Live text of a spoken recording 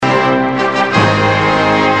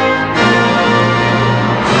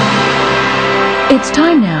It's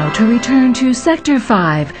time now to return to Sector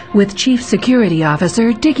 5 with Chief Security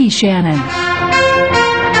Officer Dickie Shannon.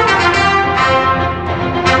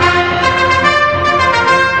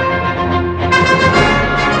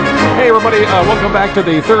 Hey everybody, welcome back to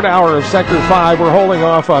the third hour of Sector 5. We're holding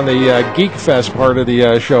off on the Geek Fest part of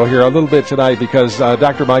the show here a little bit tonight because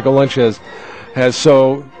Dr. Michael Lynch has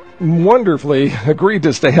so wonderfully agreed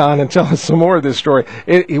to stay on and tell us some more of this story.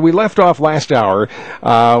 We left off last hour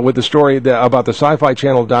with the story about the Sci-Fi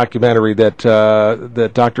Channel documentary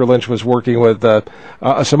that Dr. Lynch was working with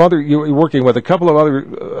working with a couple of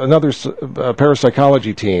another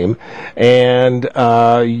parapsychology team, and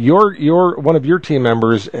your one of your team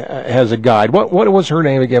members has a guide. What was her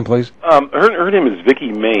name again, please? Her name is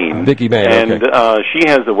Vicki Main. Vicki Main, and okay. She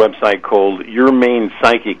has a website called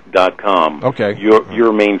YourMainPsychic.com. Okay.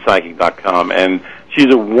 YourMainPsychic.com, and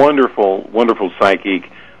she's a wonderful, wonderful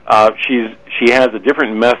psychic. She has a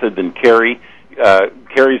different method than Carrie.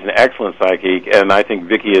 Carrie's an excellent psychic, and I think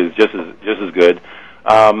Vicki is just as good.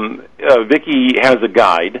 Vicki has a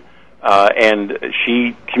guide, and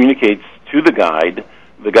she communicates to the guide.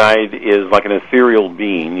 The guide is like an ethereal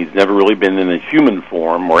being. He's never really been in a human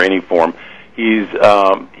form or any form. He's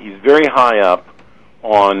very high up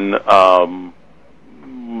on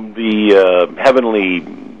the heavenly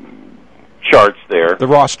charts there. The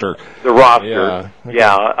roster. Yeah. Okay.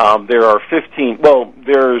 Yeah. There are 15. Well,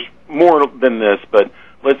 there's more than this, but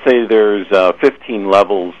let's say there's 15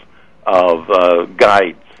 levels of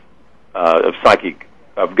guides,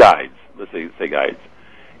 of guides. Let's say guides.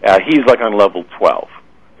 He's like on level 12.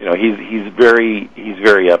 You know, he's very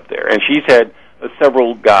up there, and she's had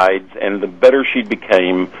several guides, and the better she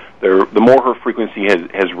became, the more her frequency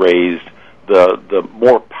has raised, the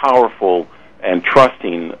more powerful and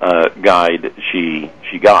trusting guide she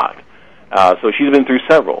got. So she's been through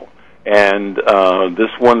several, and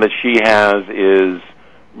this one that she has is,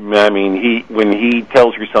 I mean, when he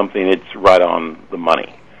tells her something, it's right on the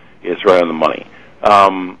money. It's right on the money.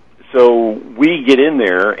 So we get in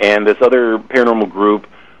there, and this other paranormal group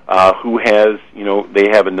who has, they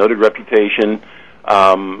have a noted reputation.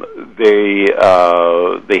 They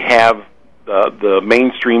have the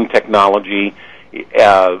mainstream technology,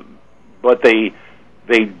 but they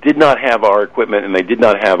did not have our equipment and they did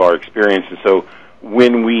not have our experience. And so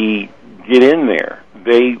when we get in there,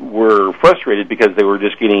 they were frustrated because they were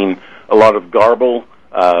just getting a lot of garble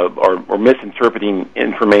or misinterpreting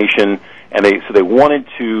information, and so they wanted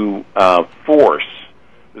to force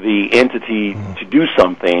the entity to do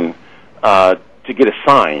something to get a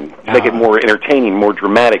sign, to make it more entertaining, more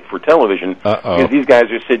dramatic for television. Because these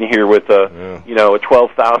guys are sitting here with a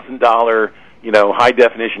 $12,000 high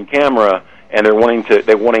definition camera, and they're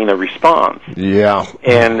wanting a response. Yeah.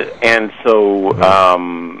 And so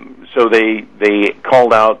so they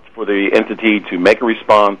called out for the entity to make a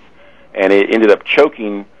response, and it ended up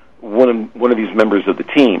choking one of these members of the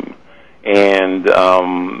team. And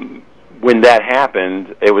when that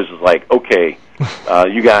happened, it was like, okay,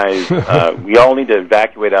 you guys, we all need to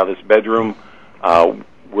evacuate out of this bedroom.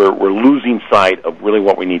 We're losing sight of really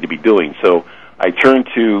what we need to be doing. So I turned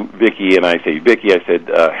to Vicki and I say, Vicki, I said,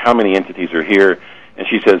 how many entities are here? And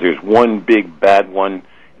she says, there's one big bad one.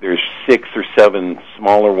 There's 6 or 7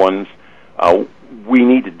 smaller ones. We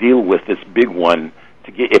need to deal with this big one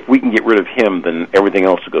if we can get rid of him, then everything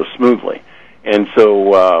else will go smoothly. And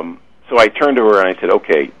so so I turned to her and I said,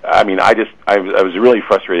 okay. I mean, I was really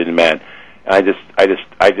frustrated and mad. And I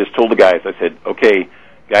just told the guys, I said, okay,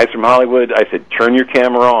 guys from Hollywood, I said, turn your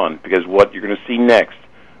camera on, because what you're going to see next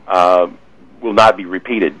will not be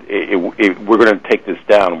repeated. We're going to take this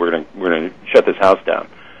down. We're going to shut this house down.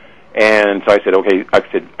 And so I said, okay. I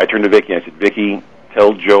turned to Vicki and I said, Vicki,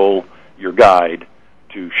 tell Joel, your guide,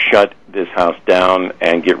 to shut this house down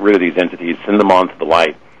and get rid of these entities. Send them on to the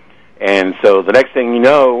light. And so the next thing you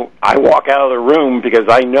know, I walk out of the room because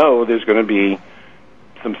I know there's going to be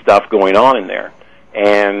some stuff going on in there.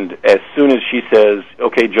 And as soon as she says,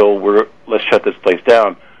 okay, Joel, let's shut this place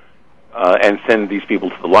down and send these people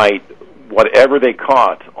to the light, whatever they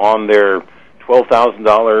caught on their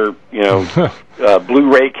 $12,000,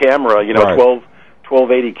 Blu-ray camera, right.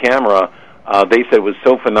 1280 camera, they said was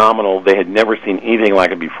so phenomenal. They had never seen anything like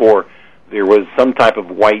it before. There was some type of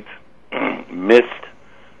white mist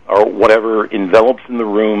or whatever envelops in the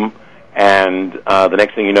room, and the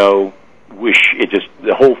next thing you know,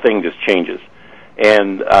 the whole thing just changes.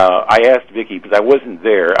 And I asked Vicki, because I wasn't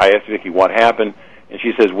there, I asked Vicki what happened, and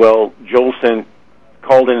she says, well, Joel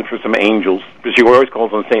called in for some angels, because she always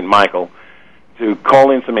calls on St. Michael, to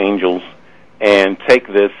call in some angels and take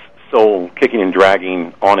this soul kicking and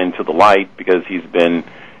dragging on into the light, because he's been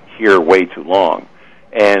here way too long.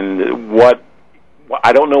 And what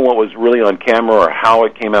I don't know what was really on camera or how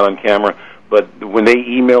it came out on camera, but when they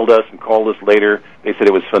emailed us and called us later, they said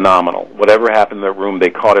it was phenomenal. Whatever happened in that room, they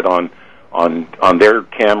caught it on their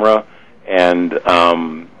camera, and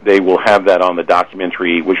they will have that on the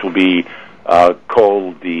documentary, which will be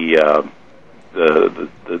called the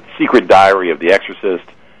Secret Diary of the Exorcist,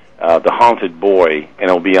 The Haunted Boy, and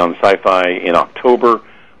it'll be on Sci-Fi in October.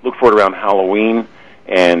 Look for it around Halloween,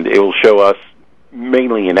 and it will show us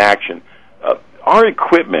mainly in action. Our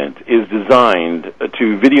equipment is designed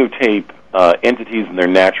to videotape entities in their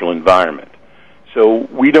natural environment. So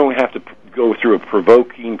we don't have to go through a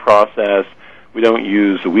provoking process. We don't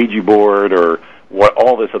use a Ouija board or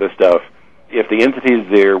all this other stuff. If the entity is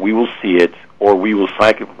there, we will see it, or we will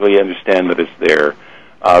psychically understand that it's there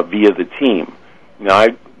via the team. Now,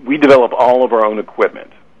 we develop all of our own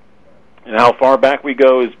equipment. And how far back we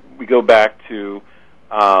go is we go back to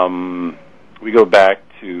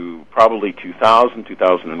probably 2000,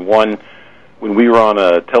 2001, when we were on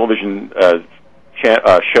a television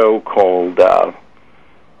show called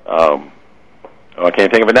I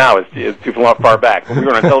can't think of it now. It's too far back. But we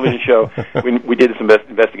were on a television show. We did some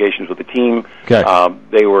investigations with the team. Okay.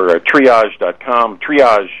 They were Triage.com.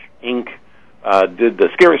 Triage Inc. Did the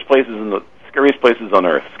scariest places on Earth. Scariest places on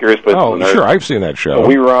Earth. Oh, sure. I've seen that show. So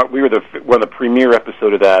we were one of the premiere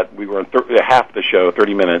episode of that. We were on half the show,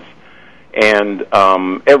 30 minutes. And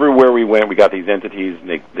everywhere we went, we got these entities,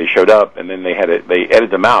 and they showed up, and then they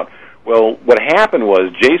edited them out. Well, what happened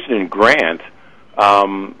was Jason and Grant,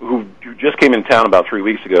 who just came in town about 3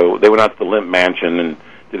 weeks ago, they went out to the Limp Mansion and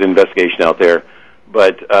did an investigation out there.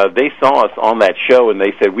 But they saw us on that show, and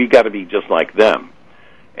they said, we got to be just like them.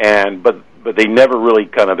 But they never really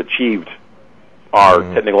kind of achieved our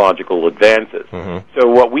technological advances. Mm-hmm. So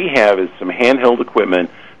what we have is some handheld equipment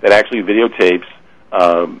that actually videotapes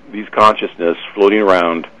these consciousness floating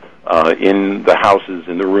around in the houses,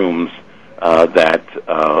 in the rooms that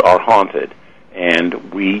are haunted, and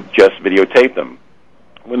we just videotape them.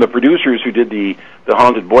 When the producers who did the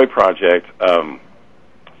Haunted Boy project,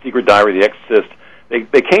 Secret Diary of the Exorcist,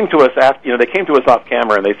 they came to us they came to us off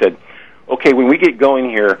camera, and they said, okay, when we get going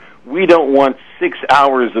here, we don't want 6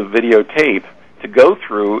 hours of videotape to go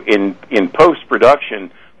through in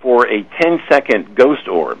post-production for a 10-second ghost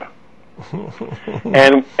orb.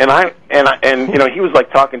 and he was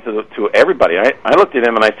like talking to everybody. I looked at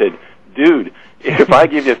him and I said, dude, if I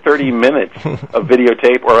give you 30 minutes of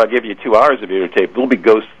videotape, or I give you 2 hours of videotape, there'll be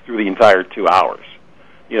ghosts through the entire 2 hours.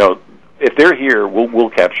 If they're here, we'll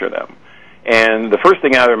capture them. And the first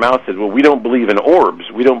thing out of their mouth said, well, we don't believe in orbs.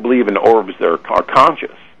 We don't believe in orbs that are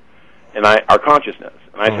conscious, and our consciousness.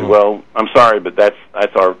 And I said, well, I'm sorry, but that's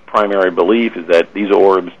our primary belief, is that these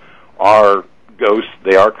orbs are ghosts,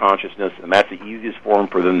 they are consciousness, and that's the easiest form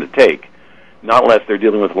for them to take, not unless they're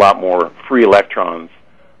dealing with a lot more free electrons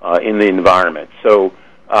in the environment. So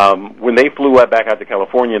when they flew back out to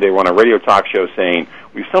California, they were on a radio talk show saying,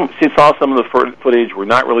 we saw some of the footage, we're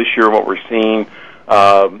not really sure what we're seeing,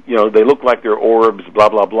 they look like they're orbs, blah,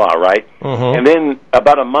 blah, blah, right? Mm-hmm. And then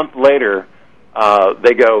about a month later,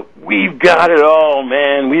 they go, we've got it all,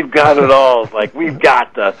 man. We've got it all. It's like, we've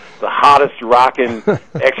got the hottest rockin'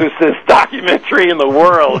 Exorcist documentary in the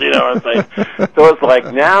world, It's like, so it's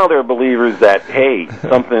like, now they're believers that, hey,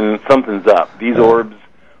 something's up. These orbs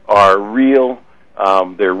are real.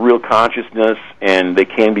 They're real consciousness, and they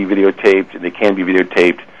can be videotaped, and they can be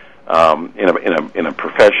videotaped in a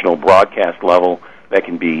professional broadcast level that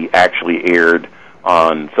can be actually aired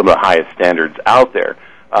on some of the highest standards out there.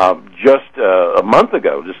 Just a month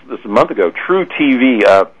ago, True TV,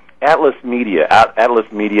 Atlas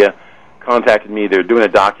Media contacted me. They're doing a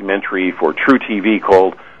documentary for True TV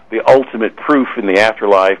called The Ultimate Proof in the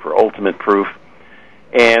Afterlife, or Ultimate Proof.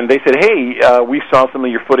 And they said, hey, we saw some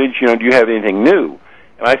of your footage, do you have anything new?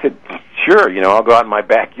 And I said, sure, I'll go out in my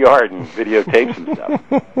backyard and videotape some stuff.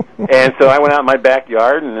 And so I went out in my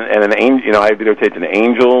backyard, and an angel, I videotaped an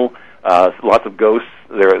angel, lots of ghosts.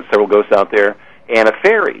 There are several ghosts out there, and a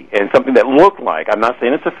fairy, and something that looked like, I'm not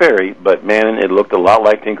saying it's a fairy, but man, it looked a lot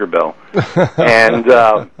like Tinkerbell. And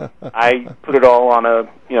I put it all on a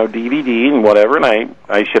DVD and whatever, and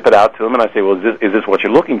I ship it out to them, and I say, well, is this what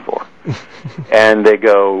you're looking for? And they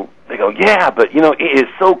go, yeah, but it is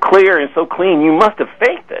so clear and so clean, you must have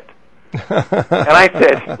faked it. And I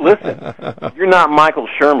said, listen, you're not Michael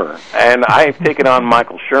Shermer, and I've taken on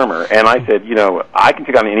Michael Shermer, and I said, I can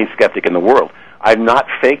take on any skeptic in the world. I've not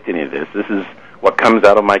faked any of this. This is what comes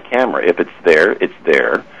out of my camera. If it's there, it's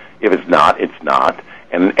there. If it's not, it's not.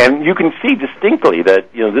 And you can see distinctly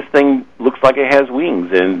that this thing looks like it has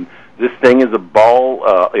wings, and this thing is a ball,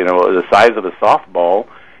 the size of a softball,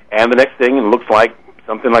 and the next thing it looks like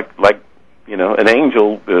something like You know, an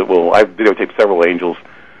angel. Well, I've videotaped several angels,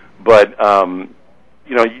 but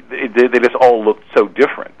you know, they just all look so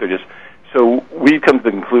different. They're just so we've come to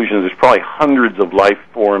the conclusion there's probably hundreds of life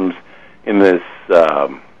forms in this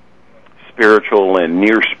spiritual and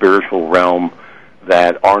near spiritual realm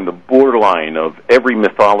that are on the borderline of every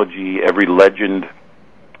mythology, every legend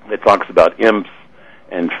that talks about imps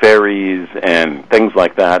and fairies and things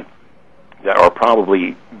like that are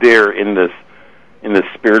probably there in this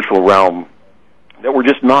spiritual realm that we're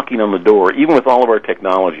just knocking on the door. Even with all of our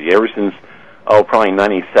technology, ever since probably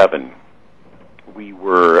 97, we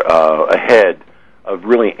were ahead of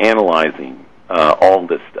really analyzing all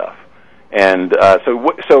this stuff. And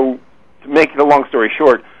so to make the long story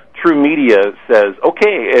short, True Media says,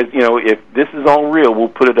 okay, as you know, if this is all real, we'll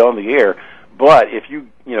put it on the air. But if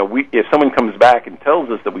if someone comes back and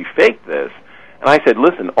tells us that we faked this, and I said,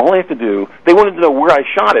 listen, all I have to do, they wanted to know where I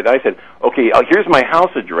shot it. I said, okay, here's my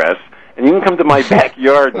house address, and you can come to my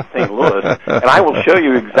backyard in St. Louis, and I will show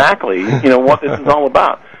you exactly, what this is all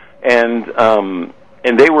about. And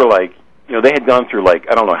they were like, they had gone through like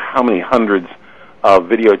I don't know how many hundreds of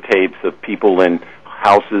videotapes of people in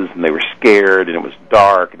houses, and they were scared, and it was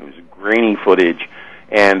dark, and it was grainy footage,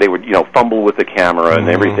 and they would fumble with the camera and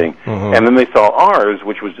everything. Mm-hmm. And then they saw ours,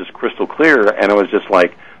 which was just crystal clear, and it was just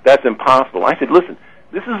like, that's impossible. I said, listen,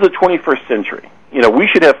 this is the 21st century. We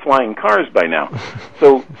should have flying cars by now.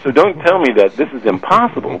 So don't tell me that this is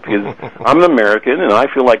impossible, because I'm an American, and I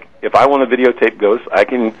feel like if I want to videotape ghosts, I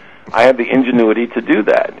have the ingenuity to do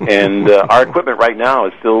that. And our equipment right now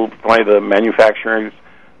is still probably the manufacturer's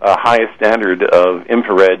highest standard of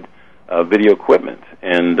infrared video equipment.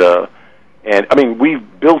 And I mean, we've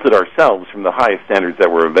built it ourselves from the highest standards that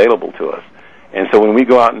were available to us. And so when we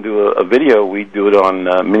go out and do a video, we do it on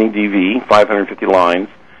mini DV, 550 lines,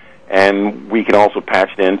 and we can also patch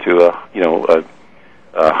it into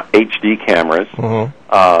HD cameras. Mm-hmm.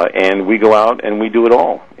 And we go out and we do it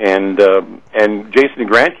all. And Jason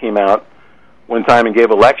Grant came out one time and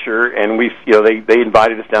gave a lecture, and they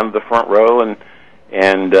invited us down to the front row,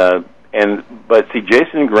 but see,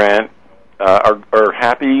 Jason and Grant are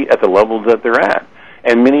happy at the levels that they're at,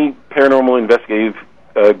 and many paranormal investigative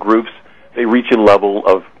groups, they reach a level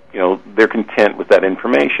of they're content with that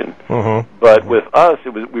information. Mm-hmm. But with us,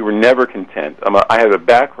 we were never content. I have a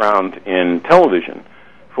background in television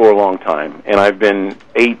for a long time, and I've been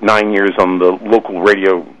 8-9 years on the local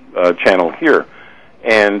radio channel here,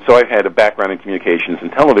 and so I've had a background in communications and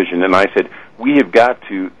television. And I said, we have got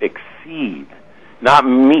to exceed, not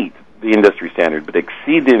meet the industry standard, but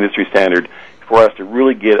exceed the industry standard for us to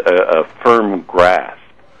really get a firm grasp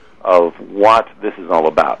of what this is all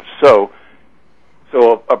about. So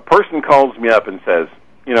a person calls me up and says,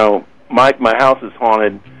 Mike, my house is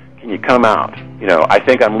haunted. Can you come out? I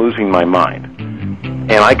think I'm losing my mind.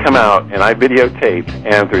 And I come out and I videotape,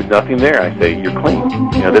 and if there's nothing there, I say, you're clean.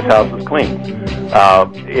 This house is clean.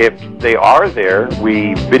 If they are there,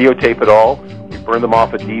 we videotape it all. We burn them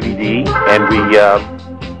off a DVD, and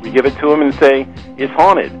we give it to them and say, it's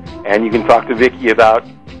haunted. And you can talk to Vicki about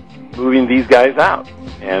moving these guys out.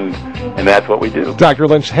 And that's what we do. Dr.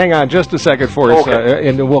 Lynch, hang on just a second for us,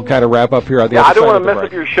 and we'll kind of wrap up here on the other side. I don't want to mess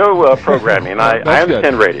up your show programming. I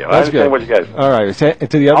understand radio. I understand what you guys... All right, to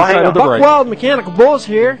the other side of the break. Buckwild Mechanical Bulls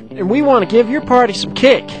here, and we want to give your party some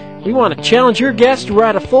kick. We want to challenge your guests to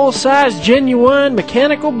ride a full-size, genuine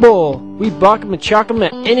mechanical bull. We buck them and chuck them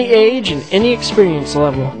at any age and any experience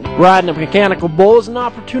level. Riding a mechanical bull is an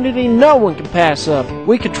opportunity no one can pass up.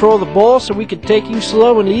 We control the bull so we can take you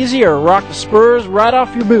slow and easy or rock the spurs right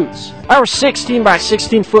off your boots. Our 16 by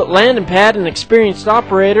 16 foot landing pad and experienced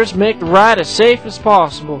operators make the ride as safe as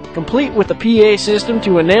possible, complete with a PA system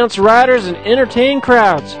to announce riders and entertain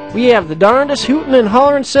crowds. We have the darndest hootin' and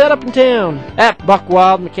hollerin' setup in town. At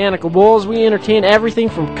Buckwild Mechanical Bulls, we entertain everything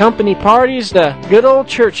from company parties to good old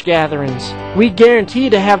church gatherings. We guarantee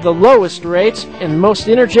to have the lowest rates and most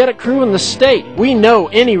energetic crew in the state. We know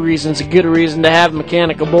any reason's a good reason to have a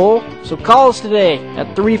mechanical bull, so call us today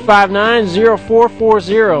at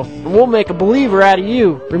 359-0440, and we'll make a believer out of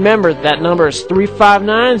you. Remember, that number is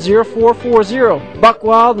 359-0440.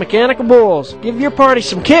 Buckwild Mechanical Bulls. Give your party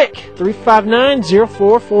some kick.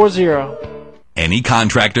 359-0440. Any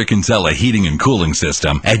contractor can sell a heating and cooling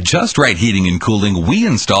system. At Just Right Heating and Cooling, we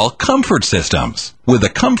install comfort systems. With a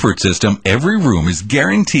comfort system, every room is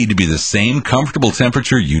guaranteed to be the same comfortable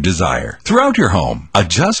temperature you desire throughout your home. A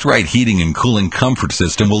Just Right Heating and Cooling comfort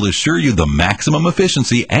system will assure you the maximum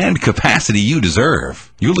efficiency and capacity you deserve.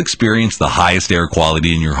 you'll experience the highest air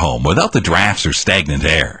quality in your home without the drafts or stagnant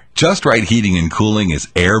air. Just Right Heating and Cooling is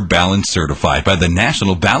Air Balance certified by the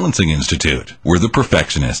National Balancing Institute. We're the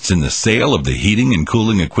perfectionists in the sale of the heating and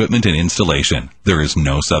cooling equipment and installation. There is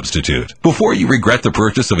no substitute. Before you regret the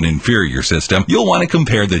purchase of an inferior system, you'll want to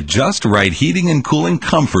compare the Just Right Heating and Cooling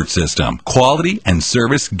Comfort System. Quality and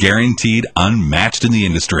service guaranteed, unmatched in the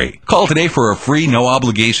industry. Call today for a free,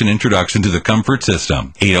 no-obligation introduction to the Comfort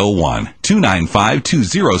System.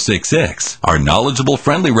 801-295-2066. Our knowledgeable,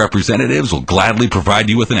 friendly representatives will gladly provide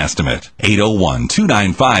you with an estimate.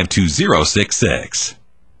 801-295-2066.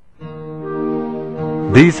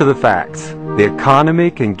 These are the facts. The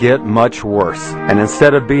economy can get much worse, and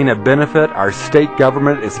instead of being a benefit, our state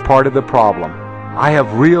government is part of the problem. I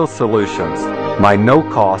have real solutions. My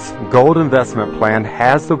no-cost gold investment plan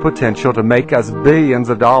has the potential to make us billions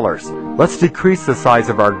of dollars. Let's decrease the size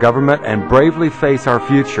of our government and bravely face our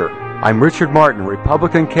future. I'm Richard Martin,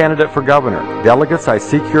 Republican candidate for governor. Delegates, I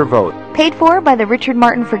seek your vote. Paid for by the Richard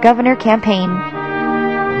Martin for Governor campaign.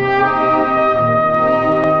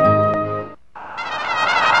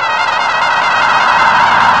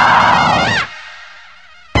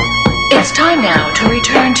 It's time now to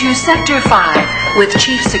return to Sector 5 with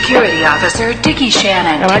Chief Security Officer Dickie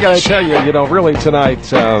Shannon. And I got to tell you, really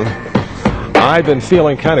tonight, I've been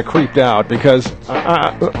feeling kind of creeped out because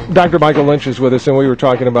Dr. Michael Lynch is with us, and we were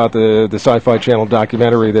talking about the Sci-Fi Channel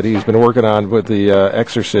documentary that he's been working on with the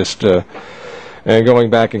Exorcist, and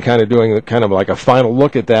going back and kind of doing kind of like a final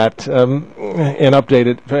look at that and update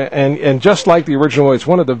it. And just like the original, it's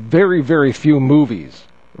one of the very, very few movies,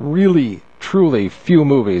 really, truly few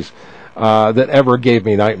movies that ever gave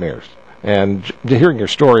me nightmares. And hearing your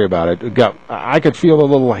story about it, I could feel the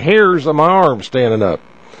little hairs on my arm standing up.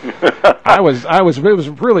 It was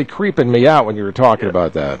really creeping me out when you were talking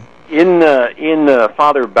about that. In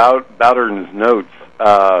Father Bowdern's notes,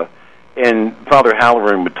 and Father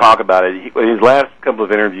Halloran would talk about it. In his last couple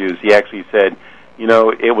of interviews, he actually said,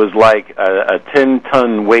 it was like a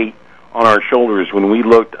 10-ton weight on our shoulders when we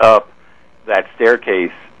looked up that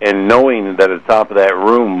staircase, and knowing that at the top of that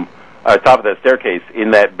room, top of that staircase, in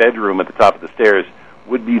that bedroom at the top of the stairs,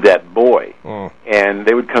 would be that boy. And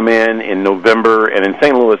they would come in November, and in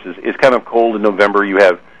St. Louis, it's kind of cold in November. You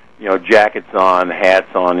have, jackets on,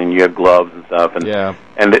 hats on, and you have gloves and stuff. And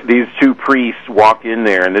these two priests walked in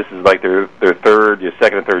there, and this is like their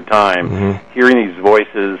second or third time, hearing these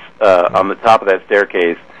voices on the top of that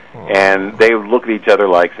staircase, and they would look at each other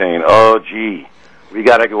like saying, "Oh, gee, we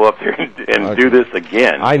got to go up there and do this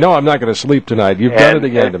again." I know I'm not going to sleep tonight. You've done it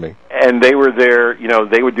again to me. And they were there,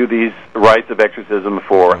 they would do these rites of exorcism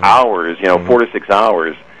for hours, 4 to 6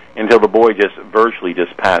 hours, until the boy virtually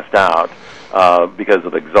passed out because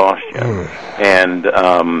of exhaustion. And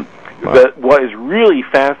but what is really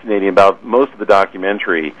fascinating about most of the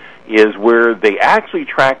documentary is where they actually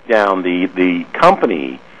tracked down the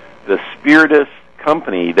company, the Spiritus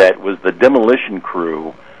company that was the demolition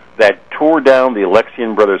crew that tore down the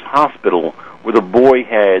Alexian Brothers Hospital, where the boy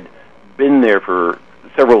had been there for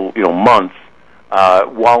several months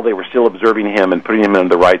while they were still observing him and putting him under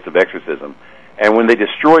the rites of exorcism. And when they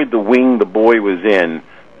destroyed the wing the boy was in,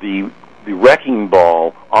 the wrecking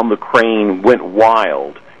ball on the crane went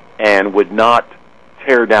wild and would not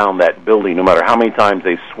tear down that building no matter how many times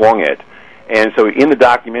they swung it. And so in the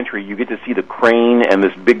documentary, you get to see the crane and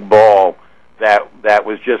this big ball that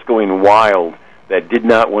was just going wild, that did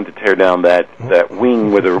not want to tear down that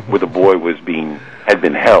wing where the boy had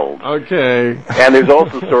been held. Okay. And there's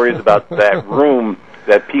also stories about that room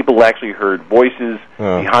that people actually heard voices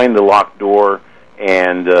behind the locked door,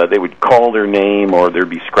 and they would call their name, or there'd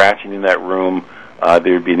be scratching in that room.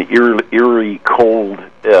 There'd be an eerie cold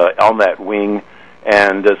on that wing.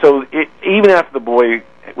 And so even after the boy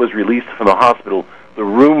was released from the hospital, the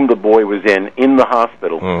room the boy was in the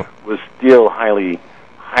hospital was still highly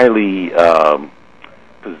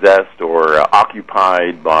possessed or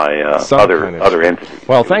occupied by other entities.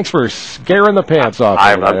 Well, thanks for scaring the pants off.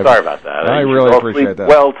 I'm sorry about that. I really appreciate that.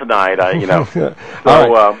 Well, tonight, So,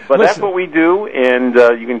 right. But that's what we do, and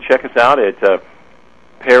you can check us out at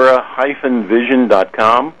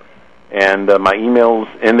para-vision.com. And my email's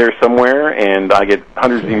in there somewhere, and I get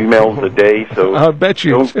hundreds of emails a day. So I bet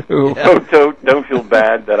you do. Don't feel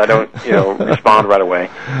bad that I don't, respond right away.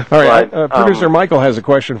 All right, producer Michael has a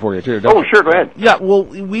question for you too. Sure, go ahead. Yeah, well,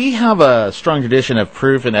 we have a strong tradition of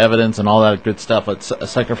proof and evidence and all that good stuff at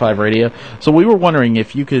Sector 5 Radio. So we were wondering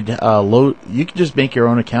if you could you could just make your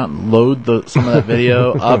own account and load some of that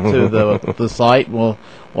video up to the site,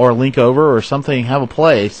 or link over or something, have a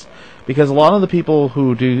place. because a lot of the people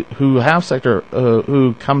who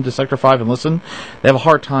come to Sector 5 and listen, they have a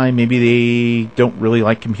hard time. Maybe they don't really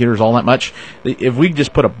like computers all that much. If we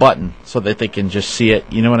just put a button so that they can just see it,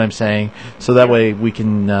 you know what I'm saying? So that way we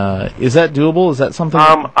can. Is that doable? Is that something?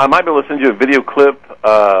 I might be able to send you a video clip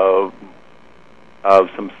of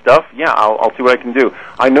some stuff. Yeah, I'll see what I can do.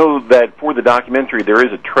 I know that for the documentary, there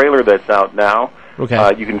is a trailer that's out now.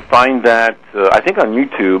 Okay. You can find that, I think, on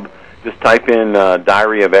YouTube. Just type in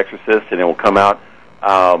Diary of Exorcist, and it will come out.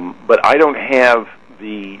 But I don't have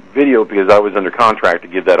the video because I was under contract to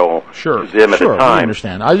give that all to them at the time. I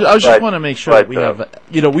understand. I just want to make sure that we have,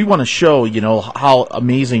 we want to show, how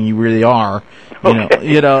amazing you really are,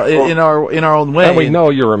 in our own way. And we know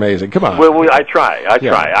you're amazing. Come on. Well, I try.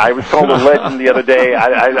 I was called a legend the other day.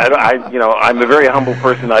 I'm a very humble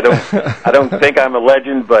person. I don't think I'm a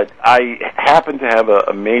legend, but I happen to have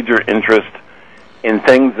a major interest in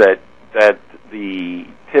things that the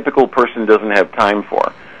typical person doesn't have time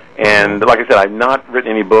for. And like I said, I've not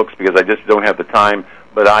written any books because I just don't have the time,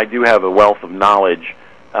 but I do have a wealth of knowledge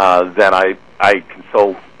that I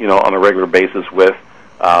consult, on a regular basis with,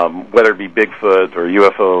 whether it be Bigfoot or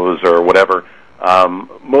UFOs or whatever.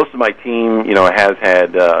 Most of my team, has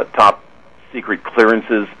had top secret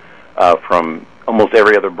clearances from almost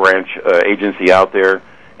every other branch agency out there.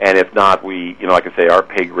 And if not, we, like I say, our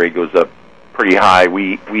pay grade goes up pretty high.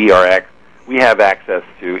 We have access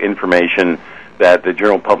to information that the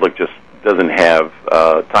general public just doesn't have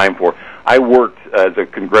time for. I worked as a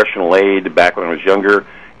congressional aide back when I was younger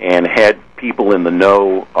and had people in the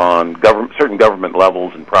know on certain government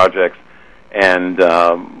levels and projects, and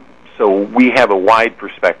so we have a wide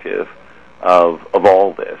perspective of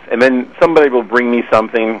all this. And then somebody will bring me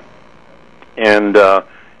something, and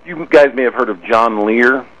you guys may have heard of John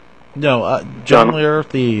Lear. No, John Lear,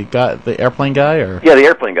 the airplane guy, or yeah, the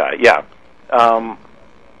airplane guy. Yeah.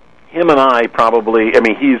 Him and I probably,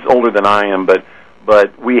 he's older than I am, but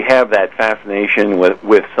we have that fascination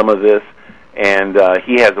with some of this, and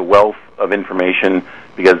he has a wealth of information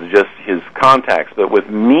because of just his contacts. But with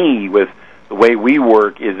me, with the way we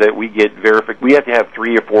work, is that we get we have to have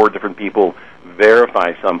 3 or 4 different people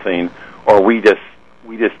verify something, or we just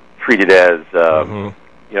treat it as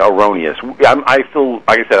erroneous. I feel,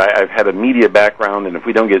 like I said, I've had a media background, and if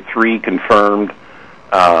we don't get 3 confirmed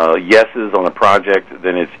yeses on a project,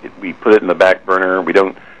 then we put it in the back burner. We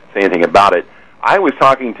don't say anything about it. I was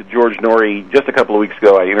talking to George Norrie just a couple of weeks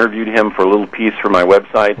ago. I interviewed him for a little piece for my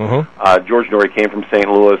website. George Norrie came from St.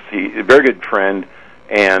 Louis. He's a very good friend,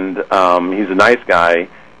 and he's a nice guy,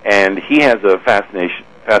 and he has a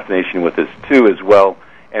fascination with this too as well.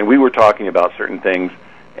 And we were talking about certain things,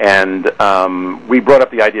 and we brought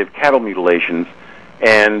up the idea of cattle mutilations.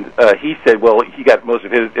 And he said, well, he got most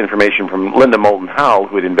of his information from Linda Moulton Howe,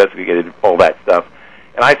 who had investigated all that stuff.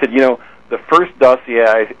 And I said, the first dossier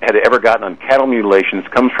I had ever gotten on cattle mutilations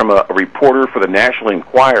comes from a reporter for the National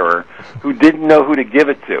Enquirer who didn't know who to give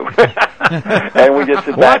it to. And we just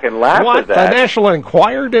sit back and laugh at that. The National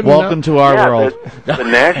Enquirer didn't Welcome know? to our world. The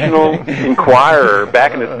National Enquirer,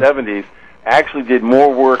 back in the 70s, actually did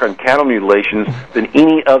more work on cattle mutilations than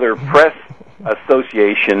any other press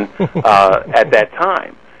association at that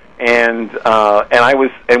time, and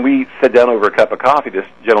we sat down over a cup of coffee. This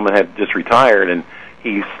gentleman had just retired, and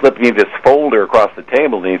he slipped me this folder across the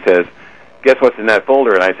table, and he says, "Guess what's in that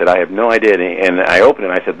folder?" And I said, "I have no idea." And I opened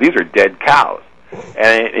it, and I said, "These are dead cows."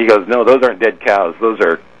 And he goes, "No, those aren't dead cows. Those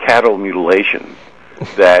are cattle mutilations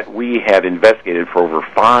that we have investigated for over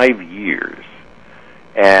 5 years."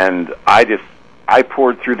 And I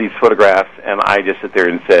poured through these photographs, and I just sit there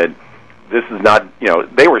and said, this is not,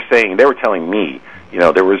 they were telling me,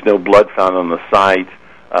 there was no blood found on the site.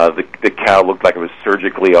 The cow looked like it was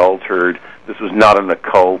surgically altered. This was not an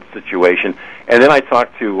occult situation. And then I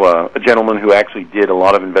talked to a gentleman who actually did a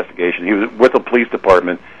lot of investigation. He was with the police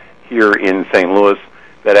department here in St. Louis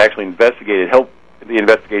that actually helped the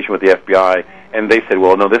investigation with the FBI. And they said,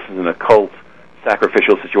 well, no, this is an occult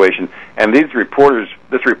sacrificial situation. And this reporter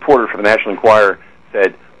for the National Enquirer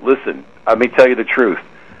said, listen, let me tell you the truth.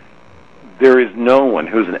 There is no one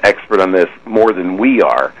who's an expert on this more than we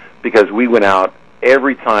are, because we went out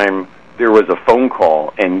every time there was a phone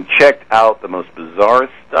call and checked out the most bizarre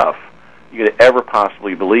stuff you could ever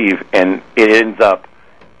possibly believe, and it ends up,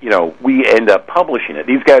 we end up publishing it.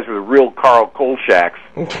 These guys are the real Carl Kolchaks,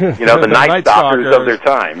 the Night Stalkers of their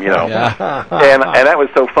time, Yeah. And that was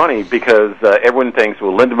so funny because everyone thinks,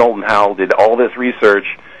 well, Linda Moulton Howe did all this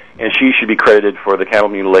research, and she should be credited for the cattle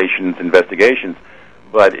mutilations investigations.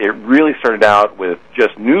 But it really started out with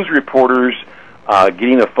just news reporters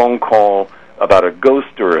getting a phone call about a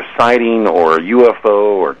ghost or a sighting or a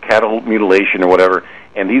UFO or cattle mutilation or whatever,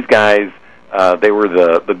 And these guys, they were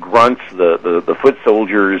the grunts, the foot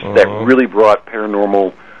soldiers that really brought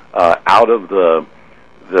paranormal out of the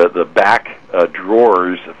back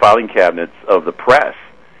drawers, filing cabinets of the press,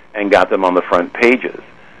 and got them on the front pages.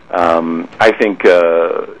 I think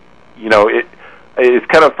it's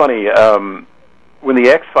kind of funny when the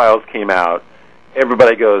X-Files came out.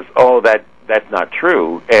 Everybody goes, "Oh, that's not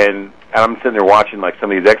true," and I'm sitting there watching like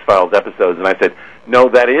some of these X-Files episodes, and I said, "No,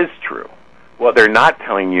 that is true." What they're not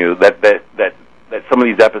telling you that some of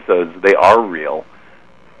these episodes, they are real,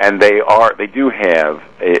 and they do have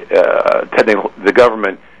the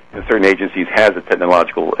government and certain agencies has a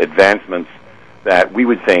technological advancements that we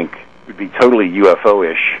would think would be totally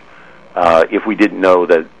UFO-ish if we didn't know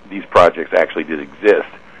that these projects actually did exist.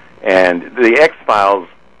 And the X-Files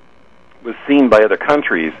was seen by other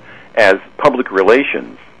countries as public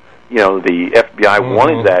relations. The FBI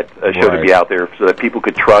wanted that show to be out there so that people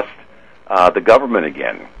could trust the government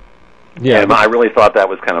again. Yeah, and I really thought that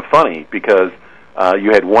was kind of funny because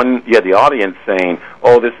you had the audience saying,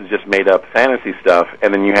 "Oh, this is just made up fantasy stuff,"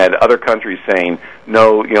 and then you had other countries saying,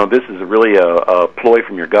 "No, this is really a ploy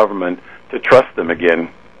from your government to trust them again."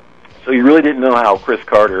 So you really didn't know how Chris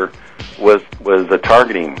Carter was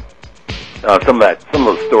targeting some of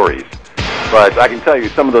those stories, but I can tell you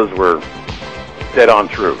some of those were dead on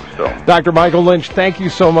true. So, Dr. Michael Lynch, thank you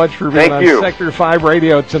so much for being on Sector 5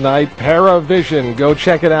 Radio tonight. Paravision, go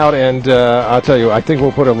check it out, and I'll tell you, I think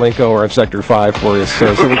we'll put a link over on Sector 5 for you. So,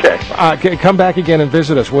 okay. Come back again and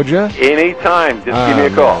visit us, would you? Anytime. Just give me a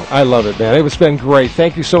call. Man, I love it, man. It's been great.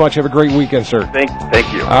 Thank you so much. Have a great weekend, sir. Thank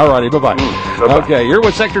you. All righty. Bye-bye. Bye-bye. Okay, you're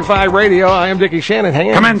with Sector 5 Radio. I am Dickie Shannon. Hang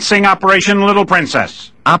on. Commencing Operation Little Princess.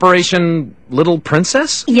 Operation Little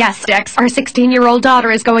Princess? Yes, Dex. Our 16-year-old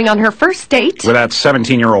daughter is going on her first date. With that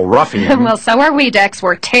 17-year-old ruffian. Well, so are we, Dex.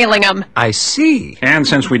 We're tailing them. I see. And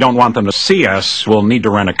since we don't want them to see us, we'll need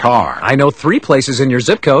to rent a car. I know 3 places in your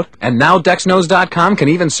zip code, and now DexKnows.com can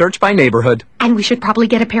even search by neighborhood. And we should probably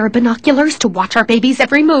get a pair of binoculars to watch our baby's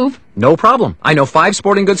every move. No problem. I know 5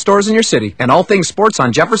 sporting goods stores in your city, and all things sports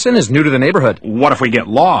on Jefferson is new to the neighborhood. What if we get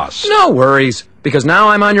lost? No worries, because now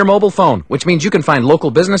I'm on your mobile phone, which means you can find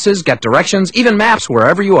local businesses, get directions, even maps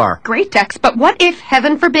wherever you are. Great, Dex, but what if,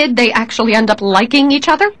 heaven forbid, they actually end up liking each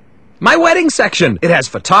other? My wedding section. It has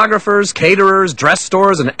photographers, caterers, dress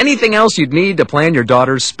stores, and anything else you'd need to plan your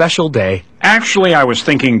daughter's special day. Actually, I was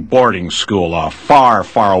thinking boarding school, a far,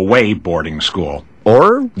 far away boarding school.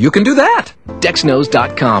 Or you can do that.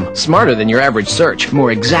 DexKnows.com. Smarter than your average search.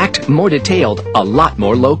 More exact, more detailed, a lot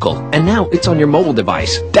more local. And now it's on your mobile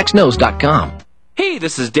device. DexKnows.com. Hey,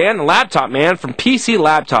 this is Dan the Laptop Man from PC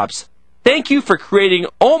Laptops. Thank you for creating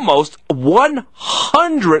almost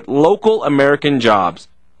 100 local American jobs.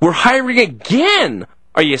 We're hiring again!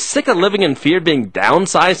 Are you sick of living in fear of being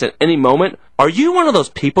downsized at any moment? Are you one of those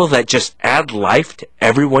people that just add life to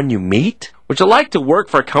everyone you meet? Would you like to work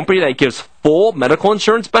for a company that gives full medical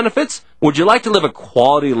insurance benefits? Would you like to live a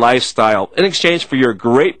quality lifestyle in exchange for your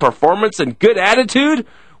great performance and good attitude?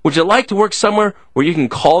 Would you like to work somewhere where you can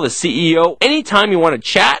call the CEO anytime you want to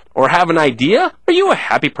chat or have an idea? Are you a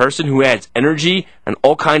happy person who adds energy and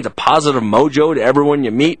all kinds of positive mojo to everyone you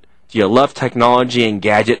meet? Do you love technology and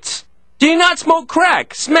gadgets? Do you not smoke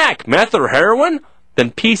crack, smack, meth, or heroin?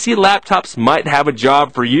 Then PC Laptops might have a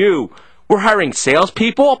job for you. We're hiring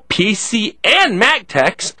salespeople, PC, and Mac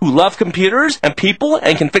techs who love computers and people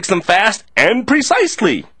and can fix them fast and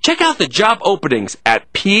precisely. Check out the job openings at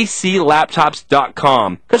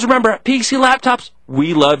PCLaptops.com. Because remember, at PC Laptops,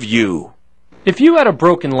 we love you. If you had a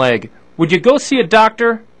broken leg, would you go see a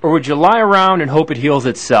doctor or would you lie around and hope it heals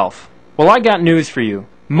itself? Well, I got news for you.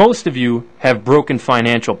 Most of you have broken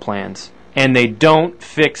financial plans, and they don't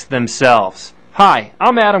fix themselves. Hi,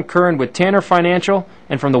 I'm Adam Curran with Tanner Financial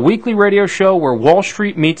and from the weekly radio show where Wall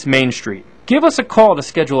Street meets Main Street. Give us a call to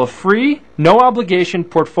schedule a free, no-obligation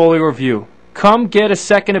portfolio review. Come get a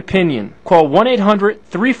second opinion. Call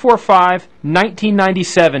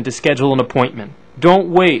 1-800-345-1997 to schedule an appointment. Don't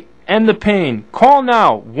wait. End the pain. Call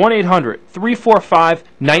now,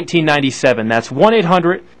 1-800-345-1997. That's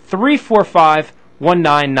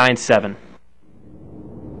 1-800-345-1997.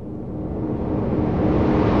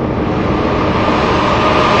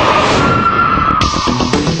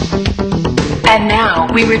 And now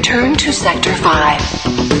we return to Sector 5.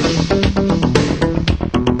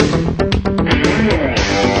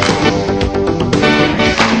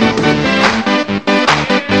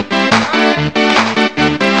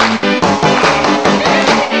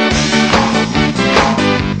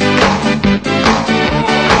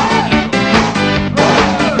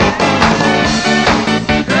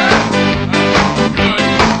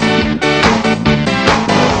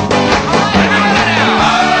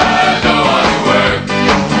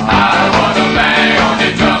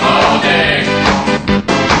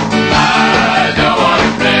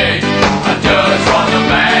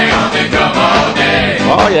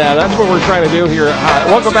 Yeah, that's what we're trying to do here.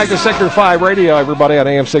 Welcome back to Sector 5 Radio, everybody, on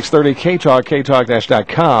AM 630 KTalk,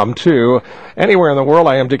 ktalk-.com, too. Anywhere in the world,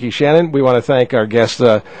 I am Dickie Shannon. We want to thank our guests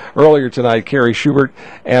earlier tonight, Carrie Schubert,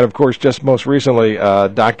 and, of course, just most recently,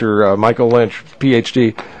 Dr. Michael Lynch,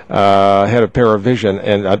 Ph.D., head of Paravision,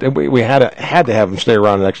 and we had to have him stay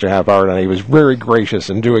around an extra half hour, and he was very gracious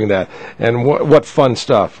in doing that. And what fun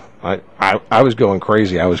stuff. I was going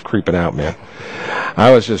crazy. I was creeping out, man.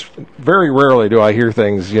 I was just, very rarely do I hear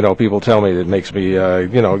things, people tell me that makes me,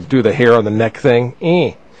 do the hair on the neck thing.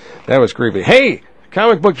 That was creepy. Hey,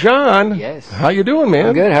 Comic Book John. Yes. How you doing, man?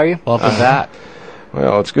 I'm good. How are you? Welcome back.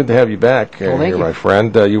 Well, it's good to have you back here, my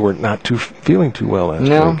friend. You were not feeling too well last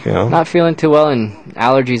week. No, not feeling too well, and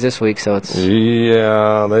allergies this week, so it's...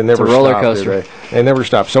 Yeah, they never stop. It's a roller coaster. They never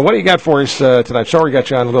stop. So what do you got for us tonight? Sorry we got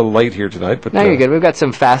you on a little late here tonight. But no, you're good. We've got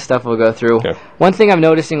some fast stuff we'll go through. Yeah. One thing I'm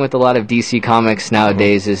noticing with a lot of DC Comics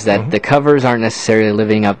nowadays is that the covers aren't necessarily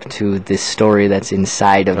living up to the story that's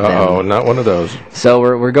inside of them. Uh-oh, not one of those. So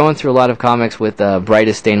we're going through a lot of comics with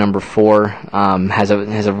Brightest Day number 4. Has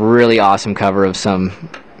a really awesome cover of some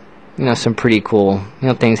pretty cool,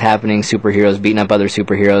 things happening, superheroes beating up other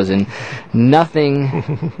superheroes, and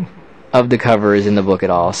nothing of the cover is in the book at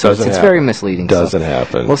all. So it's very misleading. Doesn't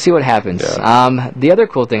happen. We'll see what happens. Yeah. The other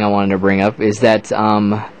cool thing I wanted to bring up is that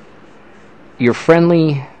your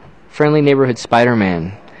friendly neighborhood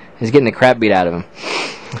Spider-Man is getting the crap beat out of him.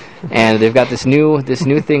 And they've got this new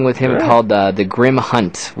thing with him called the Grim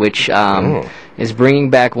Hunt, which is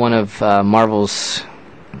bringing back one of Marvel's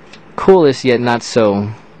coolest yet not so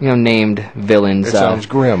named villains. It sounds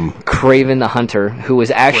grim. Kraven the Hunter, who was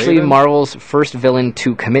actually Marvel's first villain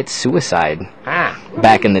to commit suicide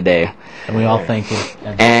back in the day. And we all thank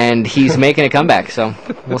him. And he's making a comeback, so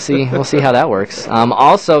we'll see how that works.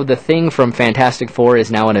 Also, the Thing from Fantastic Four is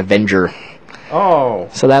now an Avenger. Oh.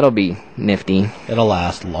 So that'll be nifty. It'll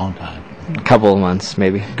last a long time. A couple of months,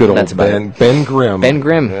 maybe. Good old Ben Grimm. Ben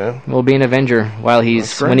Grimm will be an Avenger. While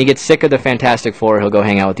when he gets sick of the Fantastic Four, he'll go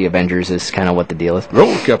hang out with the Avengers, is kind of what the deal is.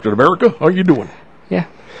 Hello, Captain America. How you doing? Yeah.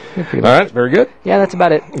 All right, very good. Yeah, that's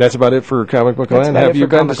about it. That's about it for Comic Book Land. Have you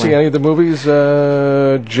been to see any of the movies?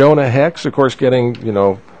 Jonah Hex, of course, getting,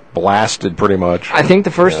 blasted pretty much. I think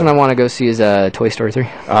the first one I want to go see is Toy Story 3.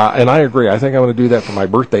 And I agree. I think I want to do that for my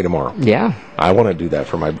birthday tomorrow. Yeah. I want to do that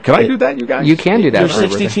for my... Can I do that, you guys? You can do that. You're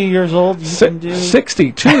 62 years old. You can do...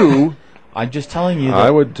 62? I'm just telling you.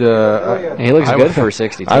 I would... he looks good for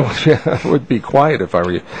 62. I would be quiet if I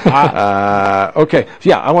were you. Okay.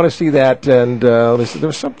 Yeah, I want to see that. And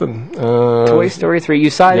there's something... Toy Story 3.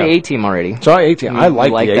 You saw the A-Team already. Saw A-Team. I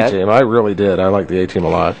like the A-Team. I really did. I like the A-Team a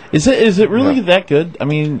lot. Is it really that good? I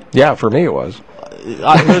mean... Yeah, for me it was.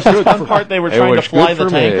 There's one part they were trying to fly the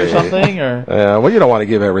tank or something? Or? Well, you don't want to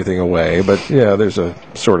give everything away, but yeah, there's a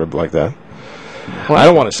sort of like that. Well, I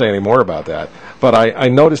don't want to say any more about that. But I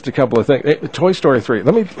noticed a couple of things. Toy Story 3.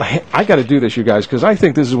 I got to do this, you guys, because I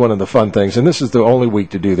think this is one of the fun things, and this is the only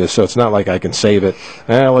week to do this, so it's not like I can save it.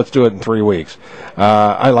 Let's do it in 3 weeks.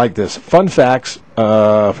 I like this. Fun facts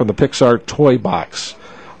from the Pixar Toy Box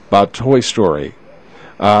about Toy Story.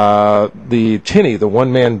 The Tinny, the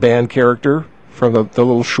one-man band character from the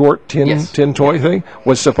little short tin toy thing,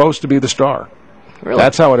 was supposed to be the star. Really?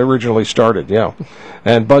 That's how it originally started, yeah.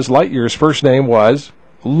 And Buzz Lightyear's first name was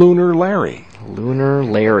Lunar Larry. Lunar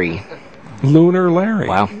Larry. Lunar Larry.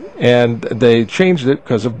 Wow. And they changed it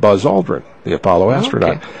because of Buzz Aldrin, the Apollo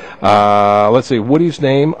astronaut. Okay. Let's see. Woody's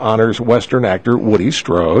name honors Western actor Woody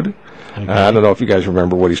Strode. Okay. I don't know if you guys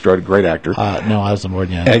remember Woody Strode, great actor. No, I wasn't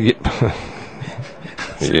born yet.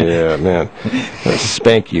 Yeah, man.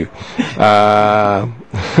 Spank you.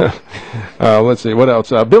 Let's see, what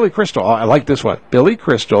else? Billy Crystal. I like this one. Billy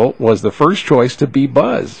Crystal was the first choice to be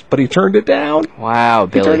Buzz, but he turned it down. Wow,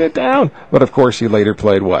 Billy. He turned it down. But, of course, he later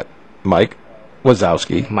played what? Mike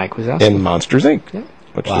Wazowski. Mike Wazowski. In Monsters, Inc., yeah.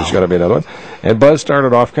 which there's going to be another one. And Buzz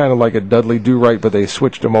started off kind of like a Dudley Do-Right, but they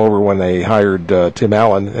switched him over when they hired Tim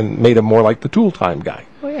Allen and made him more like the Tool Time guy.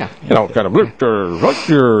 Oh, yeah. Kind of,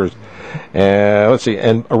 let's see.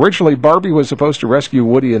 And originally, Barbie was supposed to rescue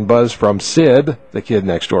Woody and Buzz from Sid, the kid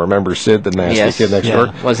next door. Remember Sid, the nasty kid next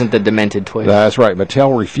door? Wasn't the demented toy. That's right.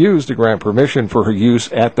 Mattel refused to grant permission for her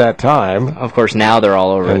use at that time. Of course, now they're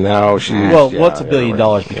all over and it. now she's... Well, what's $1 billion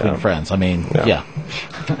between friends? I mean,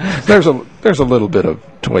 There's a little bit of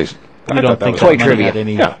toys. You don't think toy trivia?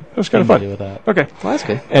 Yeah, it was kind of fun. With that. Okay, well, that's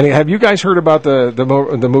good. And have you guys heard about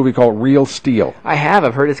the movie called Real Steel? I have.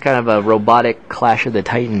 I've heard it's kind of a robotic Clash of the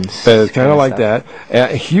Titans. It's kind of like that.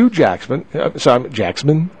 Hugh Jackman.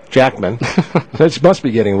 Jackman. This must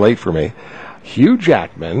be getting late for me. Hugh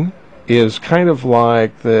Jackman is kind of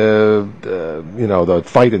like the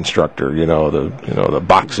fight instructor, the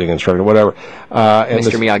boxing instructor, whatever.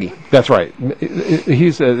 Mr. Miyagi. That's right.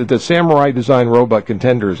 He's the samurai design robot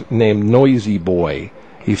contenders named Noisy Boy.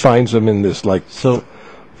 He finds them in this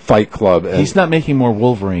fight club. And he's not making more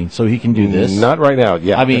Wolverine, so he can do this. Not right now.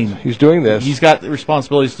 Yeah, I mean, he's doing this. He's got the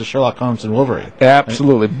responsibilities to Sherlock Holmes and Wolverine.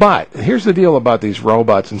 Absolutely. But here's the deal about these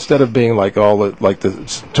robots. Instead of being like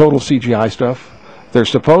the total CGI stuff, they're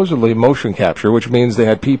supposedly motion capture, which means they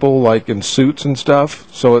had people like in suits and stuff,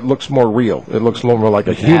 so it looks more real. It looks more like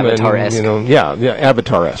a human. Avatar-esque.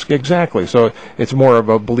 Avatar-esque, exactly. So it's more of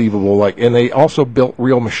a believable, and they also built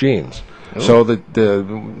real machines. Ooh. So that the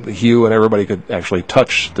Hugh and everybody could actually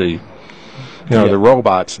touch the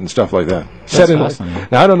robots and stuff like that. That's awesome.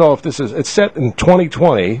 Now, I don't know if it's set in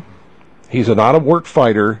 2020. He's an out-of-work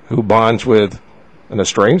fighter who bonds with an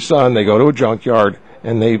estranged son. They go to a junkyard,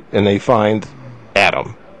 and they find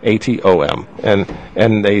Atom, Atom,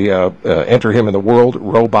 and they enter him in the World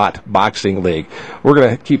Robot Boxing League. We're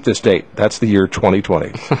going to keep this date. That's the year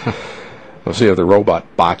 2020. We'll see if the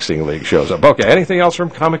Robot Boxing League shows up. Okay, anything else from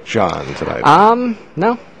Comic John tonight?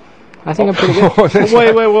 No. I think I'm pretty good.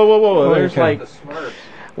 Wait, whoa. There's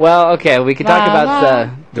Well, okay, we could talk about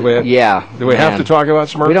Do we have to talk about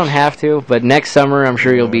Smurfs? We don't have to, but next summer I'm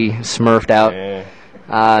sure you'll be Smurfed out.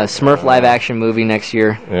 Smurf live-action movie next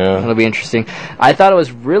year. Yeah. It'll be interesting. I thought it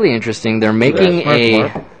was really interesting. They're making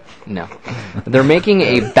They're making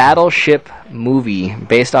a Battleship movie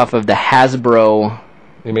based off of the Hasbro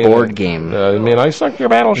board game. You mean I Suck Your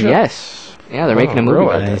Battleship? Yes. Yeah, they're making a movie.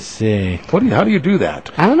 Really? I see. How do you do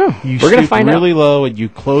that? I don't know. We're going to find really low, and you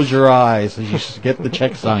close your eyes, and you just get the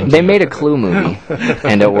check signed. They made a Clue movie,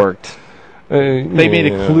 and it worked. They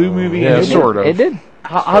made a Clue movie? Yeah, sort of. It did.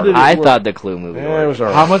 How did it I work? thought the Clue movie worked. It was all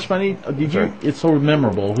right. How much money did you? It's so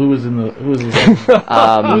memorable. Who was the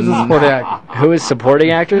supporting actor? Who was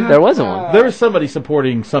supporting actor? There wasn't one. There was somebody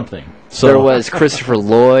supporting something. So there was Christopher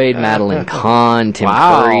Lloyd, Madeline Kahn, Tim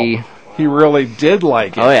Curry. He really did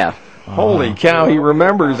like it. Oh yeah. Holy cow, he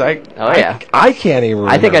remembers. I can't even remember.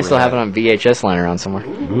 I think I still have it on VHS lying around somewhere.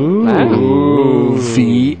 Ooh,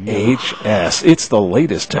 VHS. It's the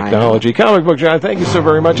latest technology. Comic Book John, thank you so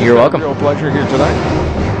very much. You're welcome. It's been a real pleasure here tonight.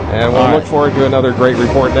 And we'll look forward to another great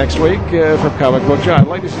report next week from Comic Book John.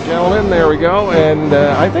 Ladies and gentlemen, there we go. And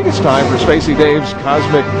I think it's time for Spacey Dave's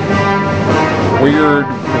Cosmic Weird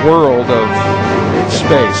World of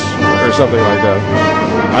Space or something like that.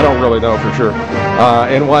 I don't really know for sure.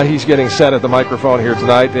 And while he's getting set at the microphone here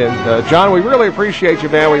tonight, and John, we really appreciate you,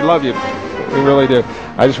 man. We love you. We really do.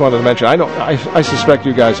 I just wanted to mention, I suspect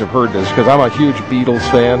you guys have heard this because I'm a huge Beatles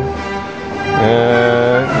fan.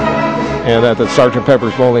 And that the Sgt.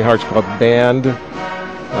 Pepper's Lonely Hearts Club Band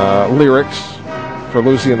lyrics for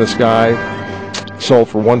Lucy in the Sky sold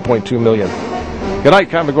for $1.2 million. Good night,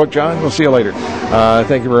 Comic Book John. We'll see you later.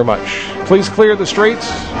 Thank you very much. Please clear the streets.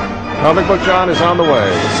 Comic Book John is on the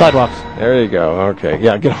way. Sidewalks. There you go. Okay.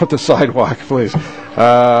 Yeah, get off the sidewalk, please.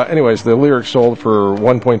 Anyways, the lyrics sold for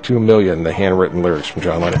 $1.2 million, the handwritten lyrics from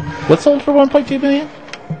John Lennon. What sold for $1.2 million?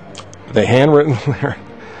 The handwritten lyrics.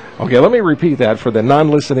 Okay, let me repeat that for the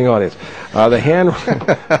non-listening audience. The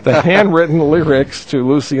handwritten lyrics to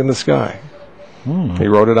Lucy in the Sky. He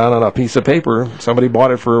wrote it on a piece of paper. Somebody bought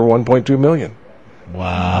it for $1.2 million.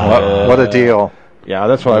 Wow. What a deal. Yeah,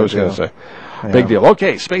 that's what I was going to say. Yeah. Big deal.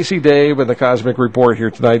 Okay, Spacey Dave and the Cosmic Report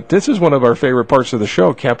here tonight. This is one of our favorite parts of the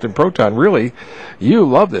show, Captain Proton. Really, you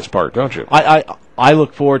love this part, don't you? I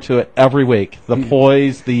look forward to it every week. The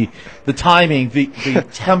poise, the timing, the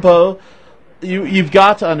tempo. You've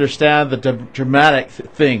got to understand the dramatic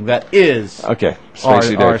thing that is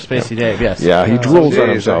Spacey Dave. Yes. Yeah, he drools on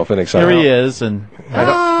himself in excitement. Here he is, and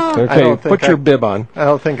put your bib on. I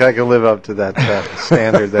don't think I can live up to that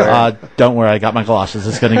standard there. Don't worry, I got my galoshes.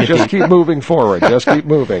 It's going to get just keep moving forward. Just keep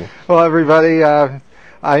moving. Well, everybody,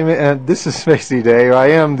 this is Spacey Dave.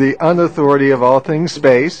 I am the unauthority of all things